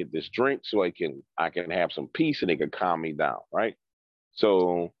 hey, I'm gonna get this drink so I can have some peace and they can calm me down, right?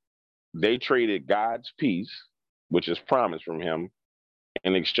 So they traded God's peace, which is promised from him,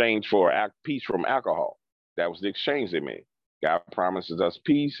 in exchange for peace from alcohol. That was the exchange they made. God promises us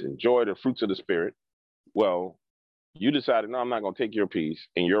peace and joy, the fruits of the spirit. Well, you decided, no, I'm not going to take your peace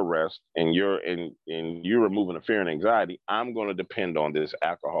and your rest and you're removing the fear and anxiety. I'm going to depend on this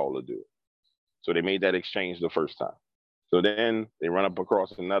alcohol to do it. So they made that exchange the first time. So then they run up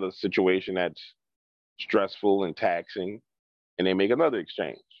across another situation that's stressful and taxing, and they make another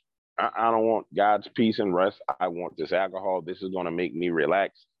exchange. I don't want God's peace and rest. I want this alcohol. This is going to make me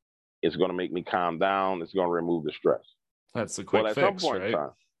relax. It's going to make me calm down. It's going to remove the stress. That's the quick fix, right?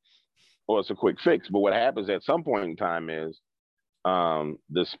 Well, it's a quick fix. But what happens at some point in time is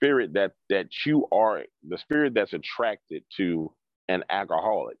the spirit that you are, the spirit that's attracted to an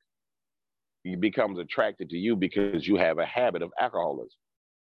alcoholic, he becomes attracted to you because you have a habit of alcoholism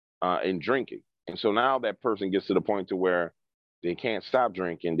and drinking. And so now that person gets to the point to where they can't stop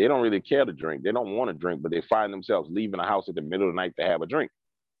drinking. They don't really care to drink. They don't want to drink, but they find themselves leaving the house at the middle of the night to have a drink.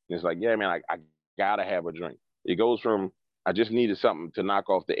 And it's like, yeah, man, I gotta have a drink. It goes from I just needed something to knock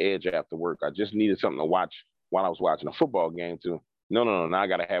off the edge after work. I just needed something to watch while I was watching a football game to no. Now I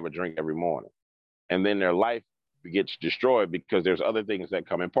gotta have a drink every morning. And then their life gets destroyed because there's other things that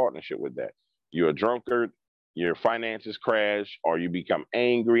come in partnership with that. You're a drunkard, your finances crash, or you become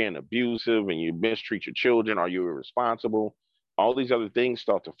angry and abusive and you mistreat your children, or you're irresponsible. All these other things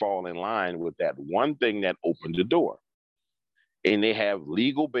start to fall in line with that one thing that opened the door. And they have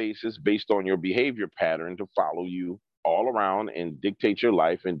legal basis based on your behavior pattern to follow you all around and dictate your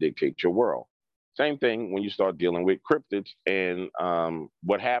life and dictate your world. Same thing when you start dealing with cryptids. And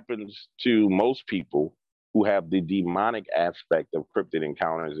what happens to most people who have the demonic aspect of cryptid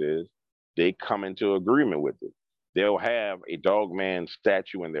encounters is they come into agreement with it. They'll have a Dogman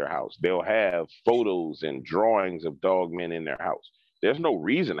statue in their house. They'll have photos and drawings of dogmen in their house. There's no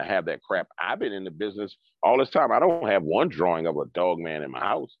reason to have that crap. I've been in the business all this time. I don't have one drawing of a dogman in my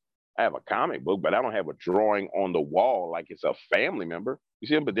house. I have a comic book, but I don't have a drawing on the wall like it's a family member. You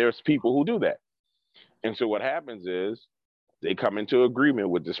see, but there's people who do that. And so what happens is they come into agreement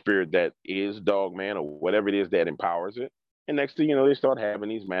with the spirit that is Dogman or whatever it is that empowers it. And next thing you know, they start having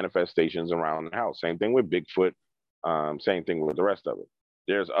these manifestations around the house. Same thing with Bigfoot. Same thing with the rest of it.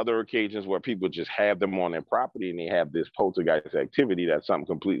 There's other occasions where people just have them on their property and they have this poltergeist activity that's something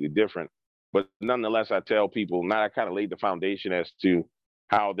completely different. But nonetheless, I tell people, now I kind of laid the foundation as to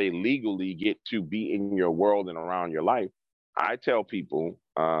how they legally get to be in your world and around your life. I tell people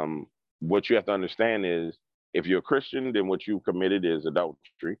what you have to understand is if you're a Christian, then what you've committed is adultery.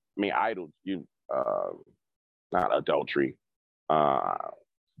 I mean, not adultery.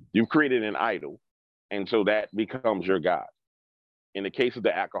 You've created an idol. And so that becomes your God. In the case of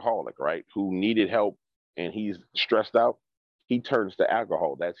the alcoholic, right, who needed help and he's stressed out, he turns to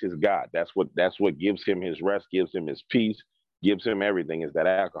alcohol. That's his God. That's what gives him his rest, gives him his peace, gives him everything is that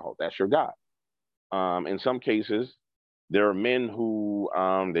alcohol. That's your God. In some cases, there are men who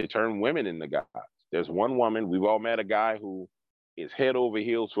they turn women into gods. There's one woman, we've all met a guy who is head over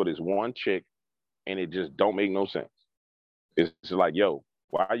heels for this one chick, and it just don't make no sense. It's like, yo,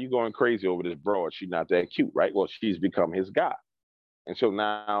 why are you going crazy over this broad? She's not that cute, right? Well, she's become his guy. And so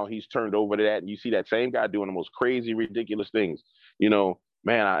now he's turned over to that. And you see that same guy doing the most crazy, ridiculous things.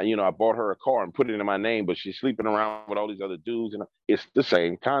 Man, I bought her a car and put it in my name, but she's sleeping around with all these other dudes. And it's the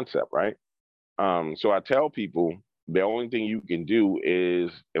same concept, right? So I tell people the only thing you can do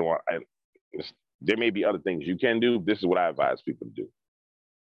is, there may be other things you can do. This is what I advise people to do.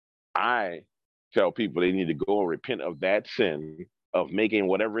 I tell people they need to go and repent of that sin of making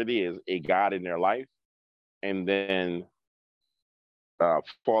whatever it is a God in their life, and then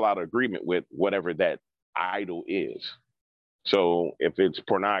fall out of agreement with whatever that idol is. So if it's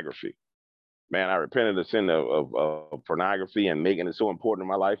pornography, man, I repented of the sin of pornography and making it so important in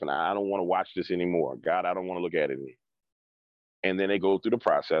my life, and I don't want to watch this anymore. God, I don't want to look at it anymore. And then they go through the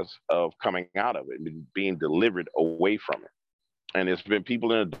process of coming out of it and being delivered away from it. And there's been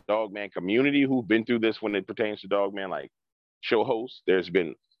people in the Dogman community who've been through this when it pertains to Dogman, like show hosts. There's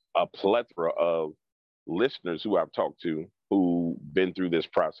been a plethora of listeners who I've talked to who've been through this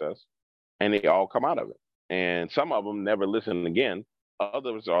process, and they all come out of it. And some of them never listen again.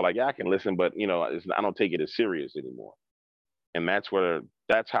 Others are like, yeah, I can listen, but I don't take it as serious anymore. And that's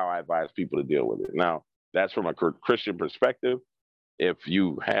how I advise people to deal with it. Now, that's from a Christian perspective. If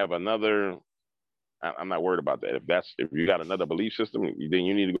you have another, I'm not worried about that. If you got another belief system, then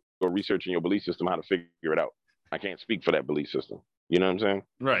you need to go research in your belief system how to figure it out. I can't speak for that belief system. You know what I'm saying?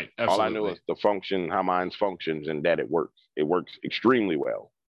 Right. Absolutely. All I know is the function, how mine functions, and that it works. It works extremely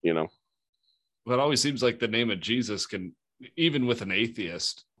well. Well, it always seems like the name of Jesus can, even with an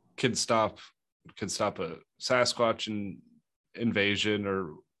atheist, can stop a Sasquatch invasion,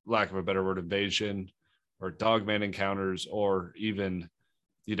 or lack of a better word, invasion, or Dogman encounters, or even,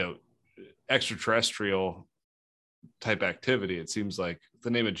 extraterrestrial type activity. It seems like the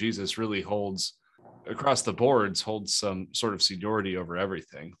name of Jesus really holds across the boards, holds some sort of seniority over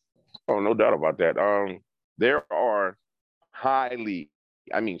everything. Oh, no doubt about that. There are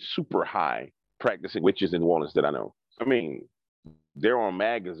super high practicing witches in New Orleans that I know. They're on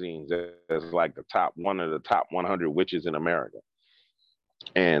magazines as like one of the top 100 witches in America.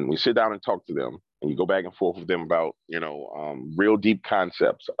 And we sit down and talk to them, and you go back and forth with them about, real deep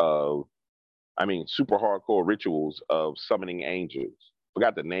concepts of, super hardcore rituals of summoning angels.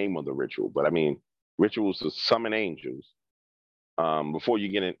 Forgot the name of the ritual, but rituals to summon angels before you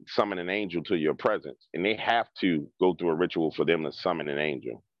get summon an angel to your presence. And they have to go through a ritual for them to summon an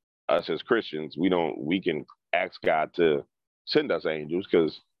angel. Us as Christians, we can ask God to send us angels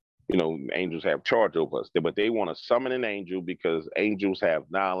because, angels have charge over us. But they want to summon an angel because angels have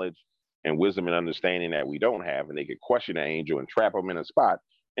knowledge and wisdom and understanding that we don't have. And they can question an angel and trap them in a spot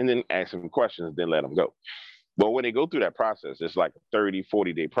and then ask them questions, then let them go. But when they go through that process, it's like a 30,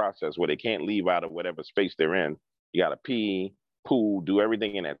 40-day process where they can't leave out of whatever space they're in. You got to pee, poo, do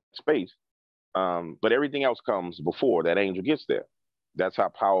everything in that space. But everything else comes before that angel gets there. That's how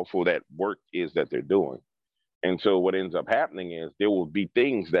powerful that work is that they're doing. And so what ends up happening is there will be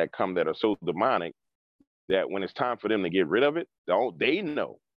things that come that are so demonic that when it's time for them to get rid of it, they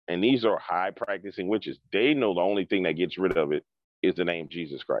know. And these are high practicing witches. They know the only thing that gets rid of it is the name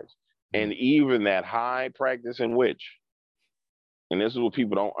Jesus Christ. And even that high practicing witch, and this is what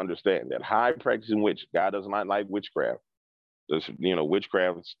people don't understand, that high practicing witch, God does not like witchcraft.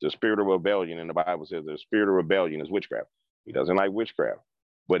 Witchcraft is the spirit of rebellion, and the Bible says the spirit of rebellion is witchcraft. He doesn't like witchcraft.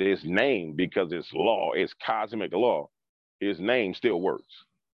 But his name, because it's law, it's cosmic law, his name still works.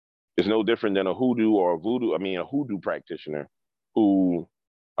 It's no different than a hoodoo or a hoodoo practitioner who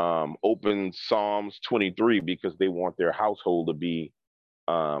opens Psalms 23 because they want their household to be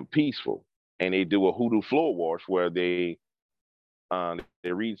peaceful. And they do a hoodoo floor wash where they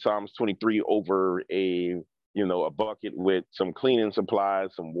read Psalms 23 over a bucket with some cleaning supplies,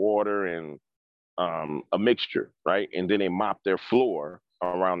 some water, and a mixture, right? And then they mop their floor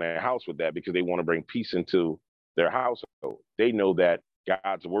around their house with that because they want to bring peace into their household. They know that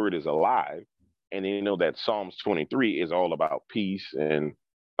God's word is alive, and they know that Psalms 23 is all about peace and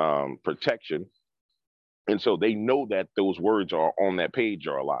protection. And so they know that those words are on that page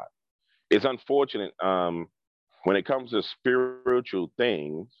are alive. It's unfortunate when it comes to spiritual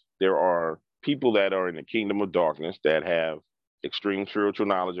things, there are people that are in the kingdom of darkness that have extreme spiritual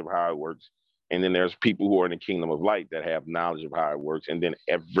knowledge of how it works. And then there's people who are in the kingdom of light that have knowledge of how it works. And then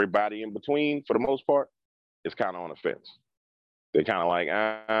everybody in between, for the most part, is kind of on the fence. They're kind of like,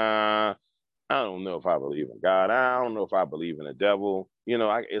 I don't know if I believe in God. I don't know if I believe in the devil.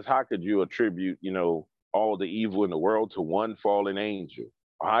 It's how could you attribute, all the evil in the world to one fallen angel?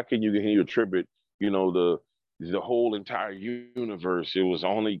 How can you attribute, the the whole entire universe, it was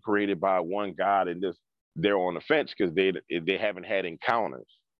only created by one God, and this they're on the fence because they haven't had encounters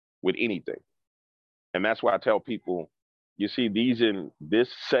with anything. And that's why I tell people, you see these in this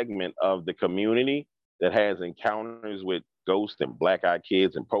segment of the community that has encounters with ghosts and black-eyed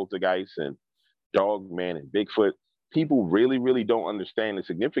kids and poltergeists and Dogman and Bigfoot. People really, really don't understand the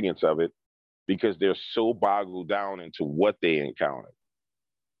significance of it because they're so boggled down into what they encountered.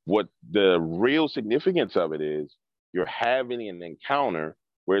 What the real significance of it is, you're having an encounter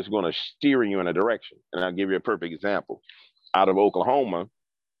where it's going to steer you in a direction. And I'll give you a perfect example. Out of Oklahoma,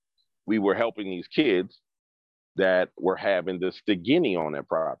 we were helping these kids that were having the Stegini on their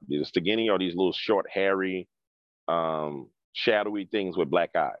property. The Stegini are these little short, hairy, shadowy things with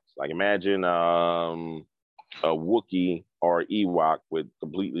black eyes. Like imagine a Wookiee or Ewok with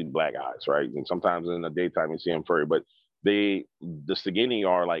completely black eyes, right? And sometimes in the daytime you see them furry, but the Stegini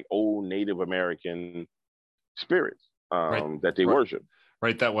are like old Native American spirits that they worship.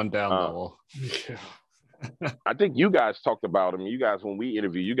 Write that one down, Lowell. I think you guys talked about them. You guys, when we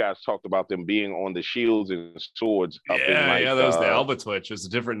interviewed, you guys talked about them being on the shields and swords. That was the Alba Twitch. It's a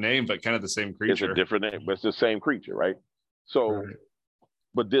different name, but kind of the same creature. It's a different name, but it's the same creature, right? So,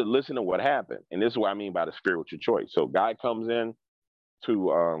 but listen to what happened. And this is what I mean by the spiritual choice. So guy comes in to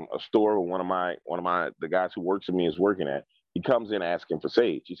a store where the guys who works with me is working at. He comes in asking for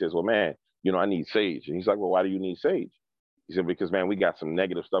sage. He says, well, man, I need sage. And he's like, well, why do you need sage? He said, because, man, we got some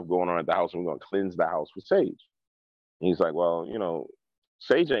negative stuff going on at the house and we're going to cleanse the house with sage. And he's like, well,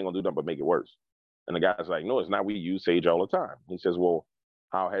 sage ain't going to do nothing but make it worse. And the guy's like, no, it's not. We use sage all the time. He says, well,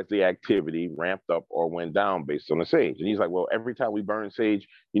 how has the activity ramped up or went down based on the sage? And he's like, well, every time we burn sage,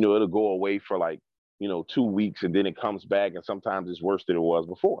 it'll go away for like, 2 weeks and then it comes back and sometimes it's worse than it was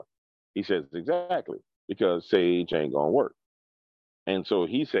before. He says, exactly, because sage ain't going to work. And so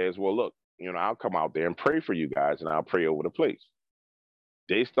he says, well, look, I'll come out there and pray for you guys and I'll pray over the place.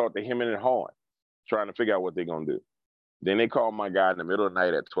 They start to hemming and hawing, trying to figure out what they're going to do. Then they call my guy in the middle of the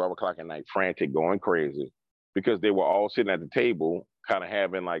night at 12 o'clock at night, frantic, going crazy, because they were all sitting at the table, kind of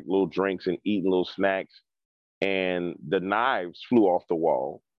having like little drinks and eating little snacks. And the knives flew off the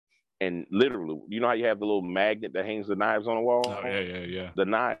wall. And literally, how you have the little magnet that hangs the knives on the wall? Oh, yeah. The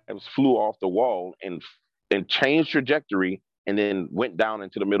knives flew off the wall and changed trajectory and then went down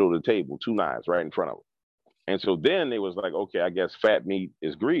into the middle of the table, 2 knives right in front of them. And so then they was like, okay, I guess fat meat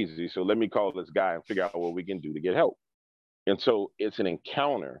is greasy. So let me call this guy and figure out what we can do to get help. And so it's an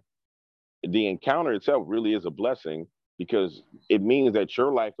encounter. The encounter itself really is a blessing because it means that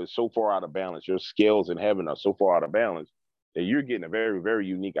your life is so far out of balance. Your scales in heaven are so far out of balance that you're getting a very, very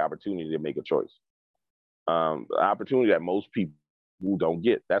unique opportunity to make a choice. The opportunity that most people don't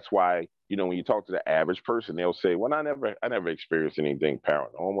get. That's why, when you talk to the average person, they'll say, well, I never experienced anything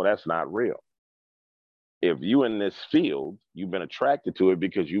paranormal. That's not real. If you in this field, you've been attracted to it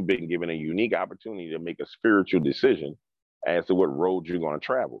because you've been given a unique opportunity to make a spiritual decision as to what road you're going to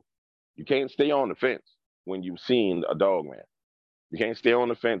travel. You can't stay on the fence when you've seen a Dogman. You can't stay on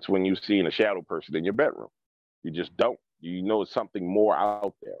the fence when you've seen a shadow person in your bedroom. You just don't. It's something more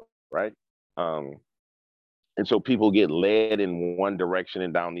out there, right? And so people get led in one direction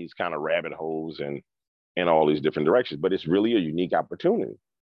and down these kind of rabbit holes and all these different directions. But it's really a unique opportunity.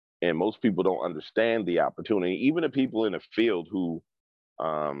 And most people don't understand the opportunity. Even the people in the field who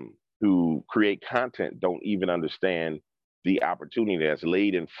create content don't even understand the opportunity that's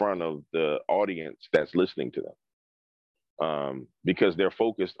laid in front of the audience that's listening to them. Because they're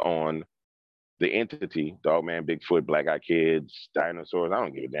focused on the entity, Dogman, Bigfoot, black-eyed kids, dinosaurs. I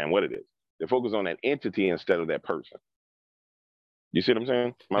don't give a damn what it is. They're focused on that entity instead of that person. You see what I'm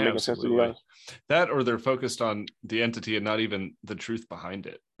saying? Am I making sense to you guys? That, or they're focused on the entity and not even the truth behind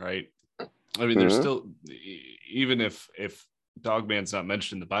it, right? I mean, there's still, even if Dogman's not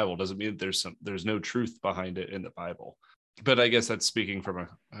mentioned in the Bible, doesn't mean that there's no truth behind it in the Bible. But I guess that's speaking from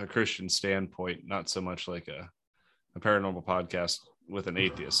a Christian standpoint, not so much like a paranormal podcast with an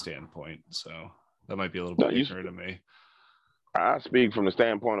atheist standpoint. So that might be a little bit ignorant of me. I speak from the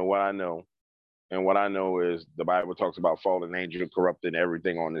standpoint of what I know. And what I know is the Bible talks about fallen angels corrupting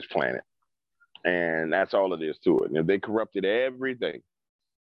everything on this planet. And that's all it is to it. And if they corrupted everything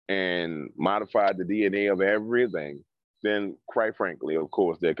and modified the DNA of everything, then quite frankly, of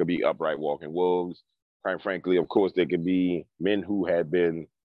course, there could be upright walking wolves. Quite frankly, of course, there could be men who had been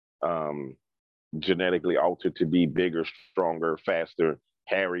genetically altered to be bigger, stronger, faster,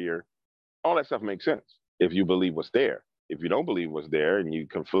 hairier. All that stuff makes sense if you believe what's there. If you don't believe what's there and you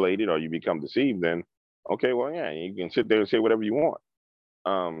conflate it or you become deceived, then okay, well, yeah, you can sit there and say whatever you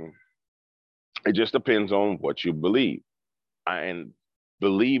want. It just depends on what you believe. And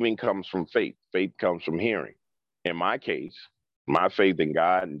believing comes from faith. Faith comes from hearing. In my case, my faith in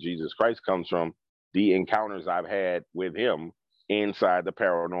God and Jesus Christ comes from the encounters I've had with him inside the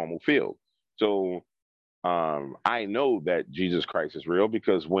paranormal field. So I know that Jesus Christ is real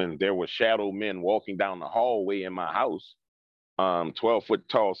because when there were shadow men walking down the hallway in my house, 12-foot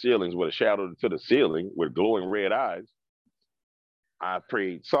tall ceilings with a shadow to the ceiling with glowing red eyes, I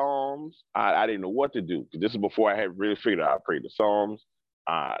prayed Psalms. I didn't know what to do. This is before I had really figured out. I prayed the Psalms.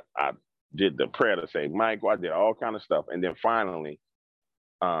 I did the prayer to St. Michael. I did all kind of stuff. And then finally,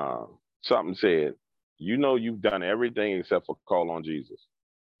 something said, you know, you've done everything except for call on Jesus.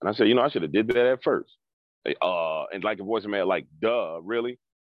 And I said, you know, I should have did that at first. And like a voice of man, like, duh, really?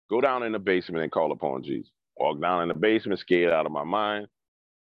 Go down in the basement and call upon Jesus. Walk down in the basement, scared out of my mind.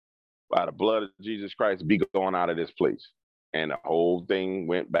 By the blood of Jesus Christ, be going out of this place. And the whole thing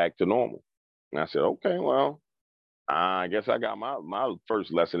went back to normal. And I said, okay, well, I guess I got my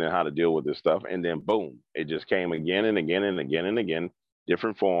first lesson in how to deal with this stuff. And then boom, it just came again and again and again and again,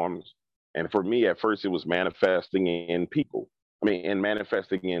 different forms. And for me, at first, it was manifesting in people. I mean, and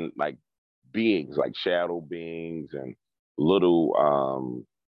manifesting in like beings, like shadow beings and little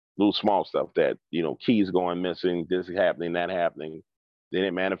small stuff that, you know, keys going missing, this happening, that happening. Then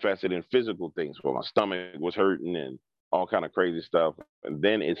it manifested in physical things where my stomach was hurting and all kind of crazy stuff. And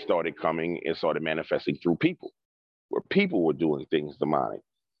then it started manifesting through people, where people were doing things demonic.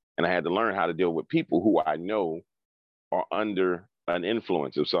 And I had to learn how to deal with people who I know are under an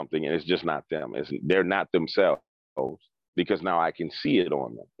influence of something, and it's just not them. They're not themselves, because now I can see it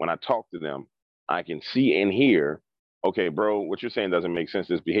on them. When I talk to them, I can see and hear, okay, bro, what you're saying doesn't make sense.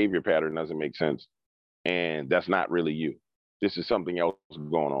 This behavior pattern doesn't make sense. And that's not really you. This is something else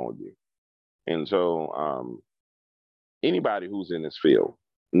going on with you. And so anybody who's in this field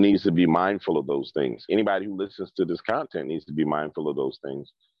needs to be mindful of those things. Anybody who listens to this content needs to be mindful of those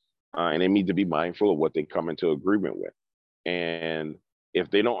things. And they need to be mindful of what they come into agreement with. And if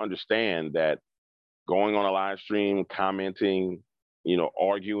they don't understand that going on a live stream, commenting, you know,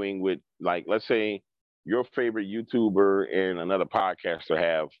 arguing with, like, let's say your favorite YouTuber and another podcaster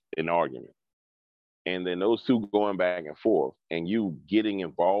have an argument, and then those two going back and forth and you getting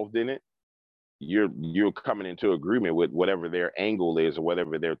involved in it, you're coming into agreement with whatever their angle is or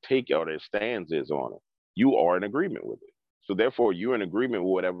whatever their take or their stance is on it. You are in agreement with it. So therefore, you're in agreement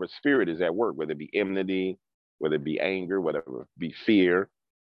with whatever spirit is at work, whether it be enmity, whether it be anger, whether it be fear.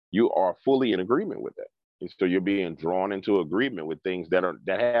 You are fully in agreement with that. And so you're being drawn into agreement with things that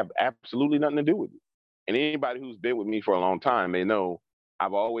have absolutely nothing to do with you. And anybody who's been with me for a long time, they know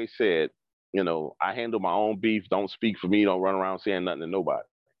I've always said, you know, I handle my own beef. Don't speak for me. Don't run around saying nothing to nobody.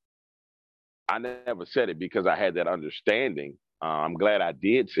 I never said it because I had that understanding. I'm glad I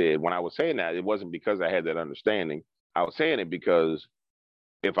did say it. When I was saying that, it wasn't because I had that understanding. I was saying it because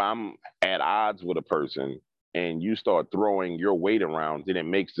if I'm at odds with a person and you start throwing your weight around, then it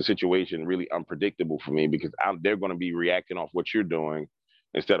makes the situation really unpredictable for me because they're going to be reacting off what you're doing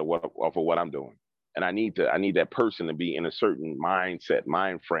instead of off of what I'm doing. And I need that person to be in a certain mindset,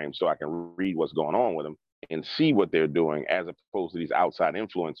 mind frame, so I can read what's going on with them and see what they're doing, as opposed to these outside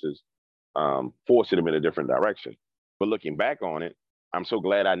influences forcing them in a different direction. But looking back on it, I'm so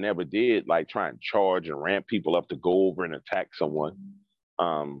glad I never did like try and charge and ramp people up to go over and attack someone,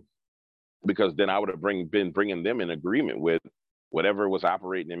 because then I would have been bringing them in agreement with whatever was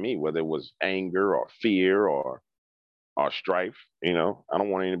operating in me, whether it was anger or fear or strife. You know, I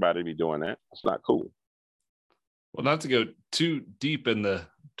don't want anybody to be doing that. It's not cool. Well, not to go too deep in the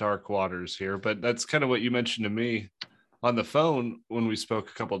dark waters here, but that's kind of what you mentioned to me on the phone when we spoke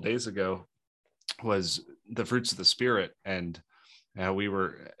a couple of days ago, was the fruits of the spirit. And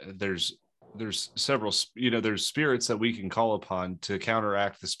there's several, you know, there's spirits that we can call upon to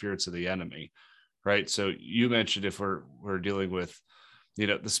counteract the spirits of the enemy. Right. So you mentioned if we're dealing with, you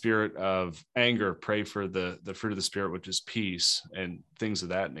know, the spirit of anger, pray for the fruit of the spirit, which is peace and things of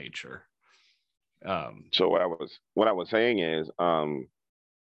that nature. So what I was saying is,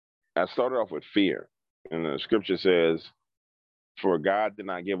 I started off with fear. And the scripture says, for God did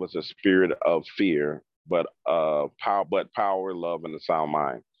not give us a spirit of fear, but power, love, and a sound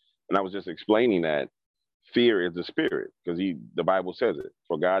mind. And I was just explaining that fear is the spirit, because the Bible says it.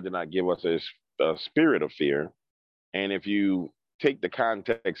 For God did not give us a spirit of fear. And if you take the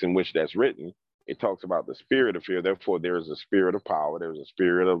context in which that's written, it talks about the spirit of fear. Therefore, there is a spirit of power, there's a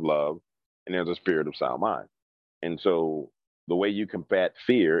spirit of love, and there's a spirit of sound mind. And so the way you combat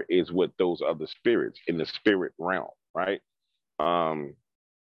fear is with those other spirits in the spirit realm, right? And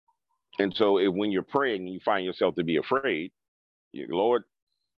so when you're praying, you find yourself to be afraid. Lord,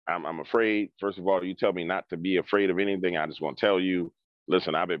 I'm afraid. First of all, you tell me not to be afraid of anything. I just want to tell you,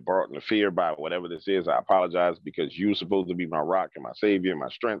 listen, I've been brought into fear by whatever this is. I apologize because you're supposed to be my rock and my savior and my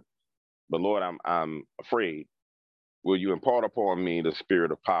strength. But Lord, I'm afraid. Will you impart upon me the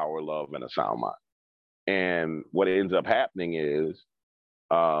spirit of power, love, and a sound mind? And what ends up happening is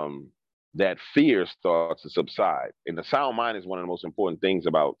that fear starts to subside. And the sound mind is one of the most important things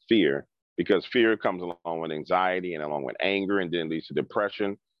about fear, because fear comes along with anxiety and along with anger, and then leads to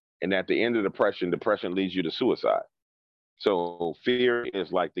depression. And at the end of depression leads you to suicide. So fear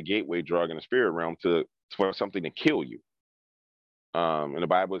is like the gateway drug in the spirit realm for something to kill you. And the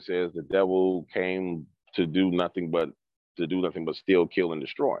Bible says the devil came to do nothing but steal, kill, and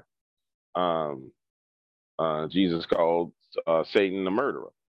destroy. Jesus called Satan a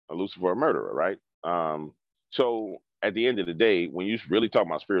murderer, Lucifer a murderer, right? So at the end of the day, when you really talk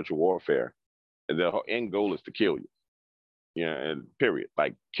about spiritual warfare, the end goal is to kill you. And period.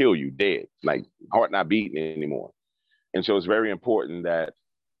 Like kill you dead, like heart not beating anymore. And so it's very important that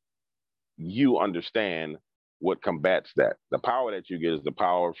you understand what combats that. The power that you get is the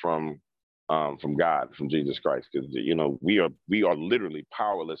power from God, from Jesus Christ, because we are literally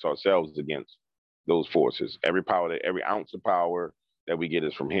powerless ourselves against those forces. Every ounce of power that we get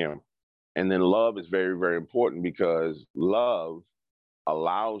is from Him. And then love is very, very important, because love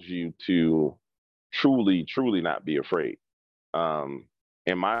allows you to truly, truly not be afraid.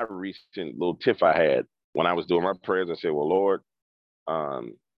 In my recent little tiff I had, when I was doing my prayers, I said, well, Lord,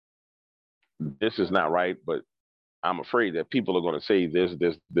 this is not right, but I'm afraid that people are going to say this. And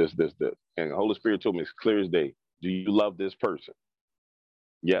the Holy Spirit told me it's clear as day. Do you love this person?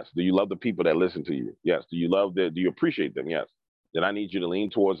 Yes. Do you love the people that listen to you? Yes. Do you appreciate them? Yes. Then I need you to lean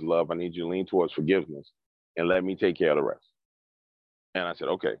towards love. I need you to lean towards forgiveness, and let me take care of the rest. And I said,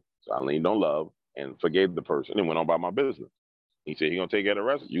 okay. So I leaned on love and forgave the person and went on about my business. He said, you're going to take care of the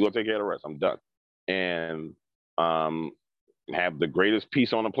rest? You're going to take care of the rest. I'm done. And have the greatest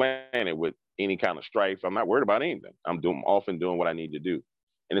peace on the planet with any kind of strife. I'm not worried about anything. I'm often doing what I need to do.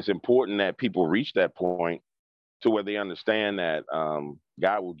 And it's important that people reach that point to where they understand that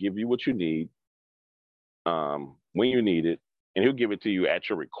God will give you what you need when you need it, and He'll give it to you at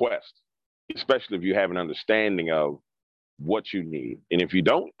your request, especially if you have an understanding of what you need. And if you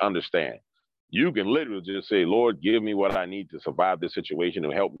don't understand, you can literally just say, Lord, give me what I need to survive this situation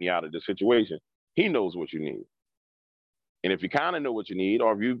and help me out of this situation. He knows what you need. And if you kind of know what you need,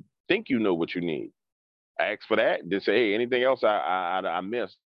 or if you think you know what you need, ask for that. Just say, hey, anything else I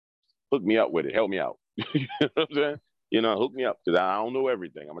missed, hook me up with it. Help me out. You know what I'm saying? Hook me up, because I don't know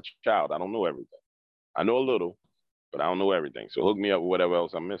everything. I'm a child. I don't know everything. I know a little, but I don't know everything. So hook me up with whatever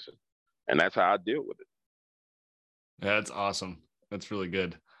else I'm missing. And that's how I deal with it. Yeah, that's awesome. That's really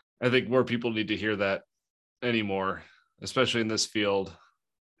good. I think more people need to hear that anymore, especially in this field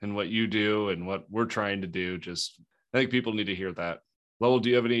and what you do and what we're trying to do. I think people need to hear that. Lowell, do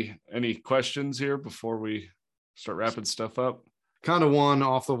you have any questions here before we start wrapping stuff up? Kind of one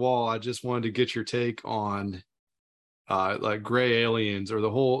off the wall. I just wanted to get your take on like gray aliens, or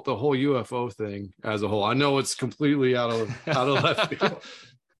the whole UFO thing as a whole. I know it's completely out of left field.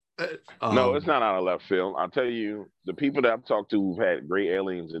 No, it's not out of left field. I'll tell you, the people that I've talked to who've had gray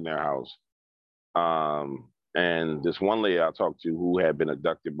aliens in their house, and this one lady I talked to who had been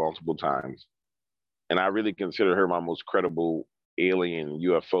abducted multiple times, and I really consider her my most credible alien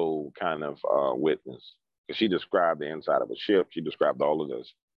UFO kind of witness. She described the inside of a ship. She described all of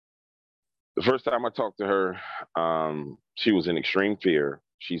this. The first time I talked to her, she was in extreme fear.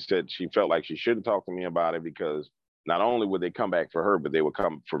 She said she felt like she shouldn't talk to me about it, because not only would they come back for her, but they would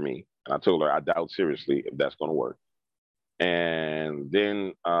come for me. And I told her I doubt seriously if that's going to work. And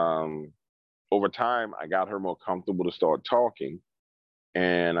then over time, I got her more comfortable to start talking.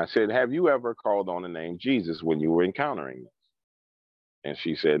 And I said, have you ever called on the name Jesus when you were encountering this? And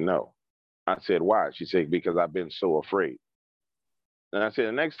she said, no. I said, why? She said, because I've been so afraid. And I said,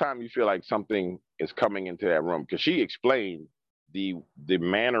 the next time you feel like something is coming into that room, because she explained the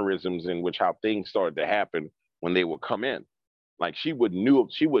mannerisms in which how things started to happen when they would come in. Like she would know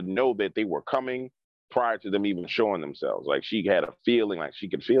that they were coming prior to them even showing themselves. Like she had a feeling, like she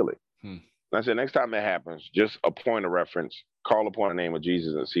could feel it. And I said, next time that happens, just a point of reference, call upon the name of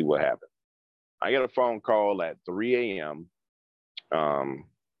Jesus and see what happens. I get a phone call at 3 a.m.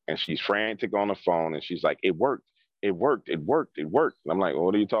 And she's frantic on the phone, and she's like, it worked. It worked. It worked. It worked. And I'm like, well,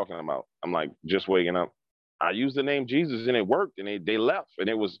 what are you talking about? I'm like, just waking up. I used the name Jesus and it worked, and they left,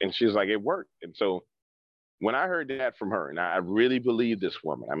 and she's like, it worked. And so when I heard that from her, and I really believe this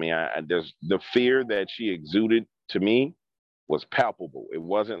woman, I mean, there's the fear that she exuded to me was palpable. It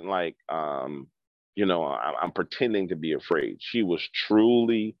wasn't like, I'm pretending to be afraid. She was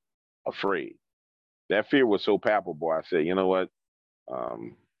truly afraid. That fear was so palpable. I said, you know what?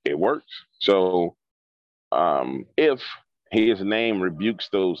 It works. So if his name rebukes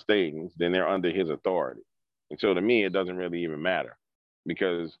those things, then they're under his authority. And so to me, it doesn't really even matter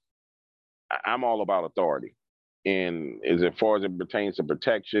because I'm all about authority. And as far as it pertains to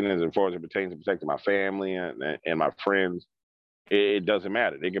protection, as far as it pertains to protecting my family and my friends, it doesn't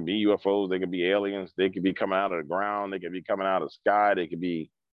matter. They can be UFOs, they can be aliens, they could be coming out of the ground, they could be coming out of the sky, they could be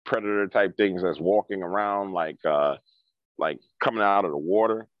predator type things that's walking around like coming out of the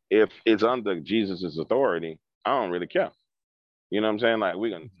water. If it's under Jesus's authority, I don't really care. You know what I'm saying?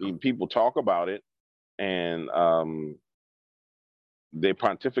 Like people talk about it and they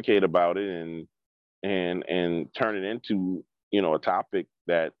pontificate about it and turn it into, a topic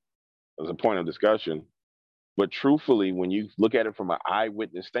that is a point of discussion. But truthfully, when you look at it from an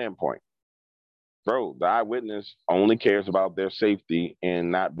eyewitness standpoint, bro, the eyewitness only cares about their safety and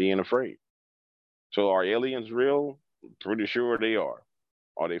not being afraid. So are aliens real? Pretty sure they are.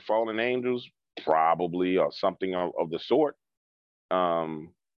 Are they fallen angels? Probably, or something of the sort. And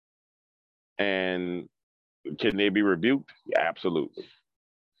can they be rebuked? Yeah, absolutely.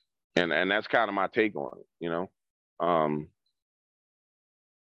 And that's kind of my take on it,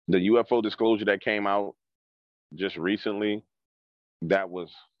 the UFO disclosure that came out just recently, that was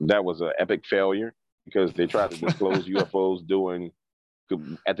an epic failure because they tried to disclose UFOs doing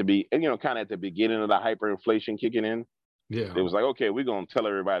at the kind of at the beginning of the hyperinflation kicking in. Yeah, it was like, okay, we're gonna tell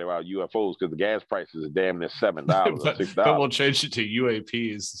everybody about UFOs because the gas prices are damn near $7 or $6. But we'll change it to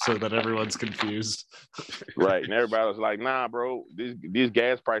UAPs so that everyone's confused. Right, and everybody was like, nah, bro, these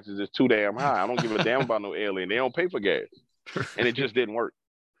gas prices is too damn high. I don't give a damn about no alien. They don't pay for gas, and it just didn't work.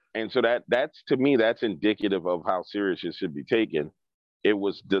 And so that's to me, that's indicative of how serious it should be taken.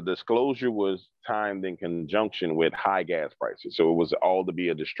 The disclosure was timed in conjunction with high gas prices. So it was all to be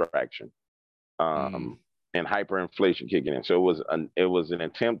a distraction. And hyperinflation kicking in. So it was an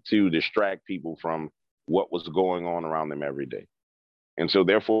attempt to distract people from what was going on around them every day. And so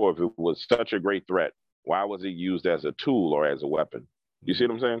therefore, if it was such a great threat, why was it used as a tool or as a weapon? You see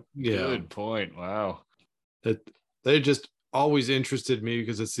what I'm saying? Yeah. Good point. Wow. That they just always interested me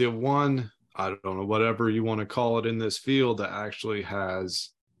because it's the one, I don't know, whatever you want to call it in this field that actually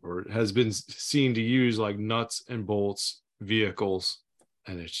has been seen to use like nuts and bolts vehicles.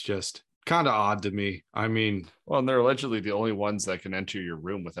 And it's just kind of odd to me. I mean, well, and they're allegedly the only ones that can enter your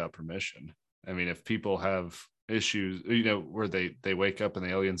room without permission. I mean, if people have issues, where they wake up and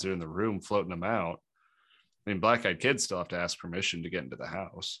the aliens are in the room floating them out, I mean, black-eyed kids still have to ask permission to get into the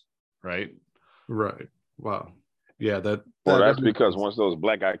house, right? Right. Wow. Yeah, that's because once those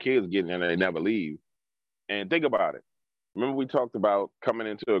black-eyed kids get in there, they never leave. And think about it. Remember we talked about coming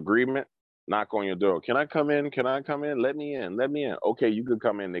into agreement? Knock on your door. Can I come in? Can I come in? Let me in. Let me in. Okay, you could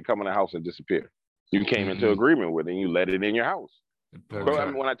come in. They come in the house and disappear. You came into agreement with it and you let it in your house. Okay. Bro, I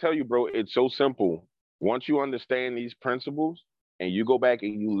mean, when I tell you, bro, it's so simple. Once you understand these principles and you go back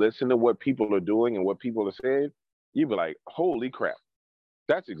and you listen to what people are doing and what people are saying, you be like, holy crap.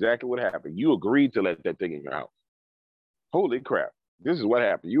 That's exactly what happened. You agreed to let that thing in your house. Holy crap. This is what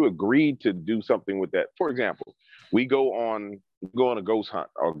happened. You agreed to do something with that. For example, we go on a ghost hunt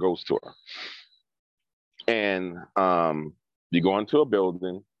or ghost tour. And you go into a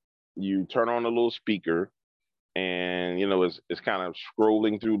building, you turn on a little speaker, and it's kind of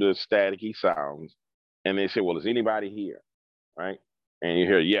scrolling through the staticky sounds. And they say, well, is anybody here? Right? And you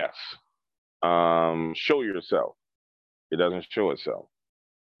hear, yes. Show yourself. It doesn't show itself.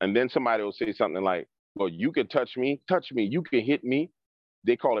 And then somebody will say something like, well, you can touch me, you can hit me.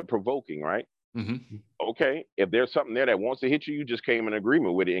 They call it provoking, right? Mm-hmm. Okay, if there's something there that wants to hit you, you just came in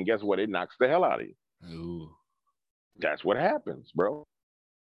agreement with it, and guess what? It knocks the hell out of you. Ooh. That's what happens, bro.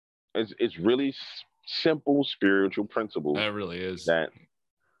 It's really simple spiritual principles. That really is. That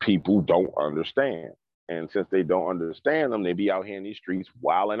people don't understand. And since they don't understand them, they be out here in these streets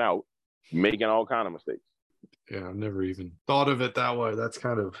wilding out, making all kind of mistakes. Yeah, I've never even thought of it that way. That's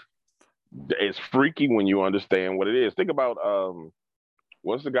kind of... It's freaky when you understand what it is. Think about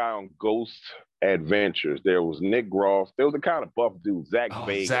what's the guy on Ghost Adventures? There was Nick Groff. There was a kind of buff dude, Zach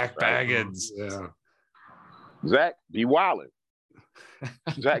Bagans. Zach Bagans. Right? Yeah. Zach be wildin'.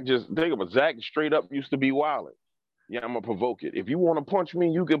 Zach, just think of it. Zach straight up used to be wildin'. Yeah, I'm gonna provoke it. If you want to punch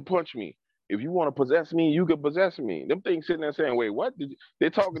me, you can punch me. If you want to possess me, you can possess me. Them things sitting there saying, wait, what? They're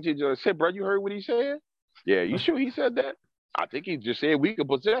talking to each other. I said, bro, you heard what he said? Yeah, you sure he said that? I think he just said we could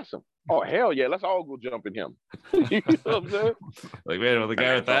possess him. Oh, hell yeah, let's all go jump in him. You know what I'm saying? Like, man, well, the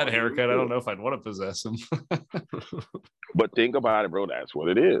guy with that haircut, I don't know if I'd want to possess him. But think about it, bro. That's what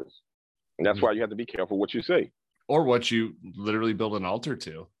it is. And that's why you have to be careful what you say. Or what you literally build an altar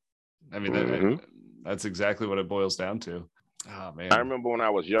to. I mean, that's exactly what it boils down to. Oh I man. remember when I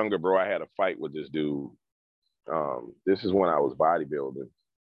was younger, bro, I had a fight with this dude. This is when I was bodybuilding.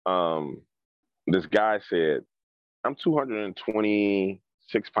 Um, this guy said, I'm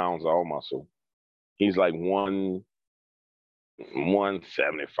 226 pounds all muscle. He's like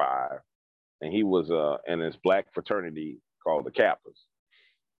 175. And he was in this black fraternity called the Kappas.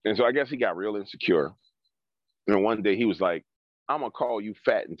 And so I guess he got real insecure. And one day he was like, I'm gonna call you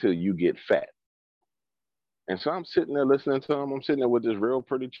fat until you get fat. And so I'm sitting there listening to him. I'm sitting there with this real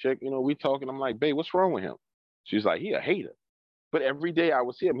pretty chick. We talking. I'm like, babe, what's wrong with him? She's like, he a hater. But every day I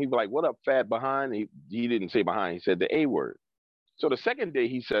would see him, he'd be like, what up, fat behind? He didn't say behind, he said the A word. So the second day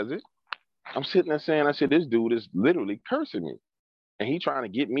he says it, I'm sitting there saying, I said, this dude is literally cursing me. And he trying to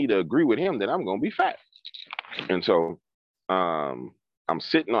get me to agree with him that I'm gonna be fat. And so I'm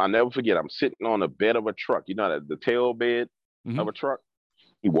sitting on, I'll never forget, I'm sitting on the bed of a truck, the tail bed of a truck.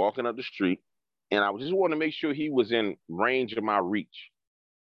 He walking up the street. And I just wanted to make sure he was in range of my reach.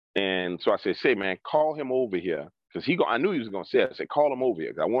 And so I said, say, man, call him over here. Because I knew he was going to say it. I said, call him over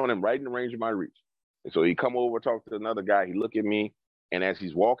here. Because I want him right in the range of my reach. And so he come over, talk to another guy. He look at me. And as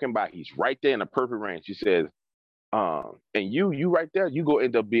he's walking by, he's right there in the perfect range. He says, and you right there, you go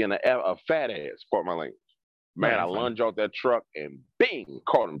end up being a fat ass, pardon my language. Man, I lunge off that truck and bing,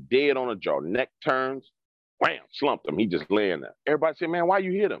 caught him dead on the jaw. Neck turns, wham, slumped him. He just laying there. Everybody said, man, why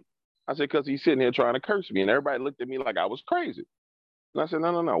you hit him? I said, because he's sitting here trying to curse me. And everybody looked at me like I was crazy. And I said,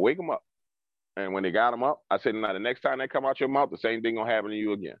 no, wake him up. And when they got him up, I said, now the next time they come out your mouth, the same thing gonna happen to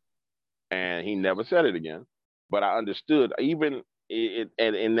you again. And he never said it again. But I understood, even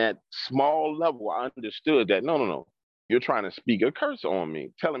in that small level, I understood that, no. You're trying to speak a curse on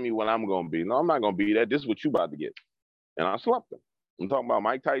me, telling me what I'm gonna be. No, I'm not gonna be that. This is what you about to get. And I slumped him. I'm talking about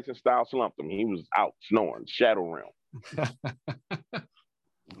Mike Tyson style slumped him. He was out snoring, shadow realm.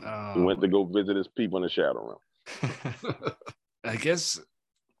 He went to go visit his people in the shadow realm. I guess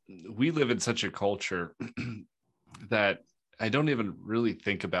we live in such a culture that I don't even really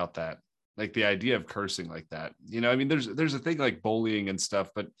think about that. Like the idea of cursing like that. I mean, there's a thing like bullying and stuff,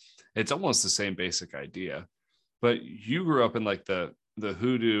 but it's almost the same basic idea. But you grew up in like the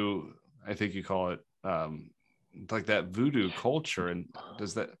hoodoo, I think you call it, like that voodoo culture. And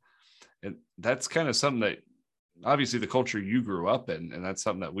that's kind of something that obviously the culture you grew up in, and that's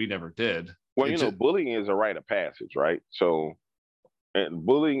something that we never did. Well, bullying is a rite of passage, right? So, and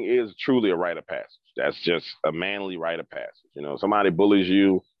bullying is truly a rite of passage. That's just a manly rite of passage. Somebody bullies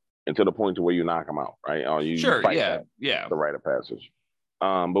you and to the point to where you knock them out, right? Or you fight back. Yeah. The rite of passage.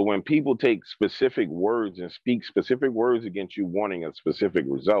 But when people take specific words and speak specific words against you wanting a specific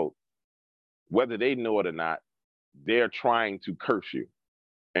result, whether they know it or not, they're trying to curse you.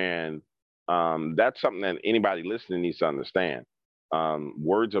 And that's something that anybody listening needs to understand.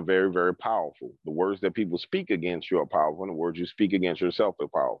 Words are very, very powerful. The words that people speak against you are powerful, and the words you speak against yourself are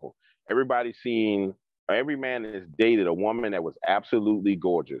powerful. Every man has dated a woman that was absolutely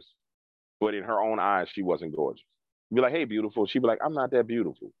gorgeous, but in her own eyes, she wasn't gorgeous. Be like, hey, beautiful. She'd be like, I'm not that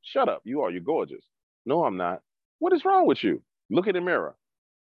beautiful. Shut up. You're gorgeous. No, I'm not. What is wrong with you? Look in the mirror.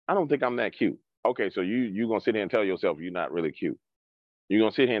 I don't think I'm that cute. Okay, so you're going to sit here and tell yourself you're not really cute. You're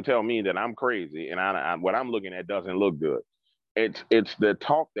going to sit here and tell me that I'm crazy and what I'm looking at doesn't look good. It's the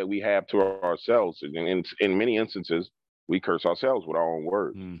talk that we have to ourselves. And in many instances, we curse ourselves with our own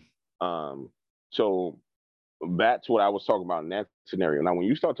words. So that's what I was talking about in that scenario. Now, when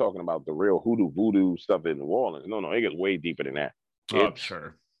you start talking about the real hoodoo voodoo stuff in New Orleans, no, it gets way deeper than that.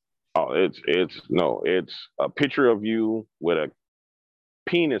 Sure. Oh, it's a picture of you with a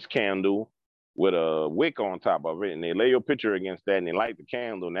penis candle with a wick on top of it, and they lay your picture against that, and they light the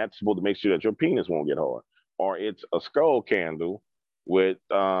candle, and that's supposed to make sure that your penis won't get hard. Or it's a skull candle with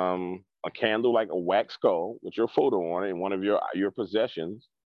a candle like a wax skull with your photo on it and one of your possessions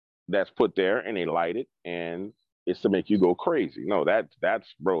that's put there, and they light it, and it's to make you go crazy. No,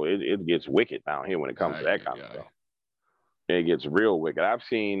 that's bro, it gets wicked down here when it comes to that kind of stuff. It gets real wicked. I've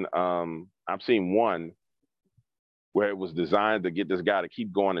seen one where it was designed to get this guy to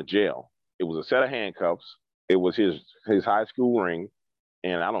keep going to jail. It was a set of handcuffs. It was his high school ring,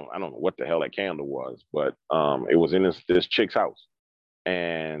 and I don't know what the hell that candle was, but it was in this chick's house.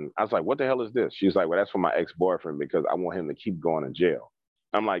 And I was like, what the hell is this? She's like, well, that's for my ex-boyfriend because I want him to keep going to jail.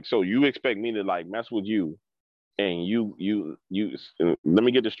 I'm like, so you expect me to like mess with you, and you let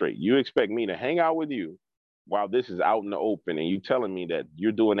me get this straight. You expect me to hang out with you while this is out in the open, and you telling me that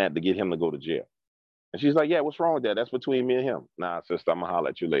you're doing that to get him to go to jail? And she's like, yeah, what's wrong with that? That's between me and him. Nah, sister, I'm gonna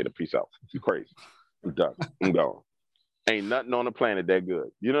holler at you later. Peace out. You crazy. I'm done. I'm gone. Ain't nothing on the planet that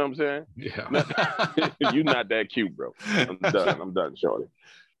good. You know what I'm saying? Yeah. You're not that cute, bro. I'm done. I'm done, shorty.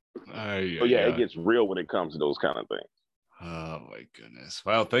 So yeah, it gets real when it comes to those kind of things. Oh my goodness.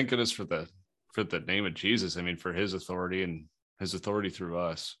 Wow. Thank goodness for the name of Jesus. I mean, for his authority and his authority through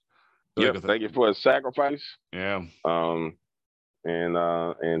us. Yeah, thank you for his sacrifice. Yeah. And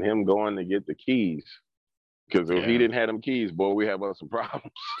him going to get the keys. Because if he didn't have them keys, boy, we have us some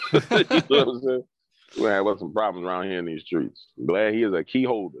problems. You know what I'm saying? We have us some problems around here in these streets. Glad he is a key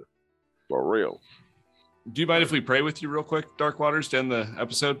holder. For real. Do you mind if we pray with you real quick, Dark Waters, to end the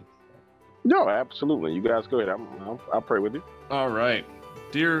episode? No, absolutely. You guys go ahead. I'll pray with you. All right.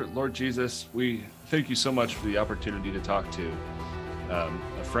 Dear Lord Jesus, we thank you so much for the opportunity to talk to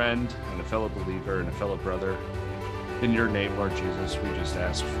a friend and a fellow believer and a fellow brother. In your name, Lord Jesus, we just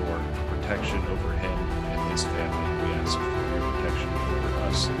ask for protection over him and his family. We ask for your protection over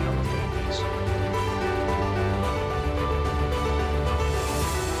us and our families.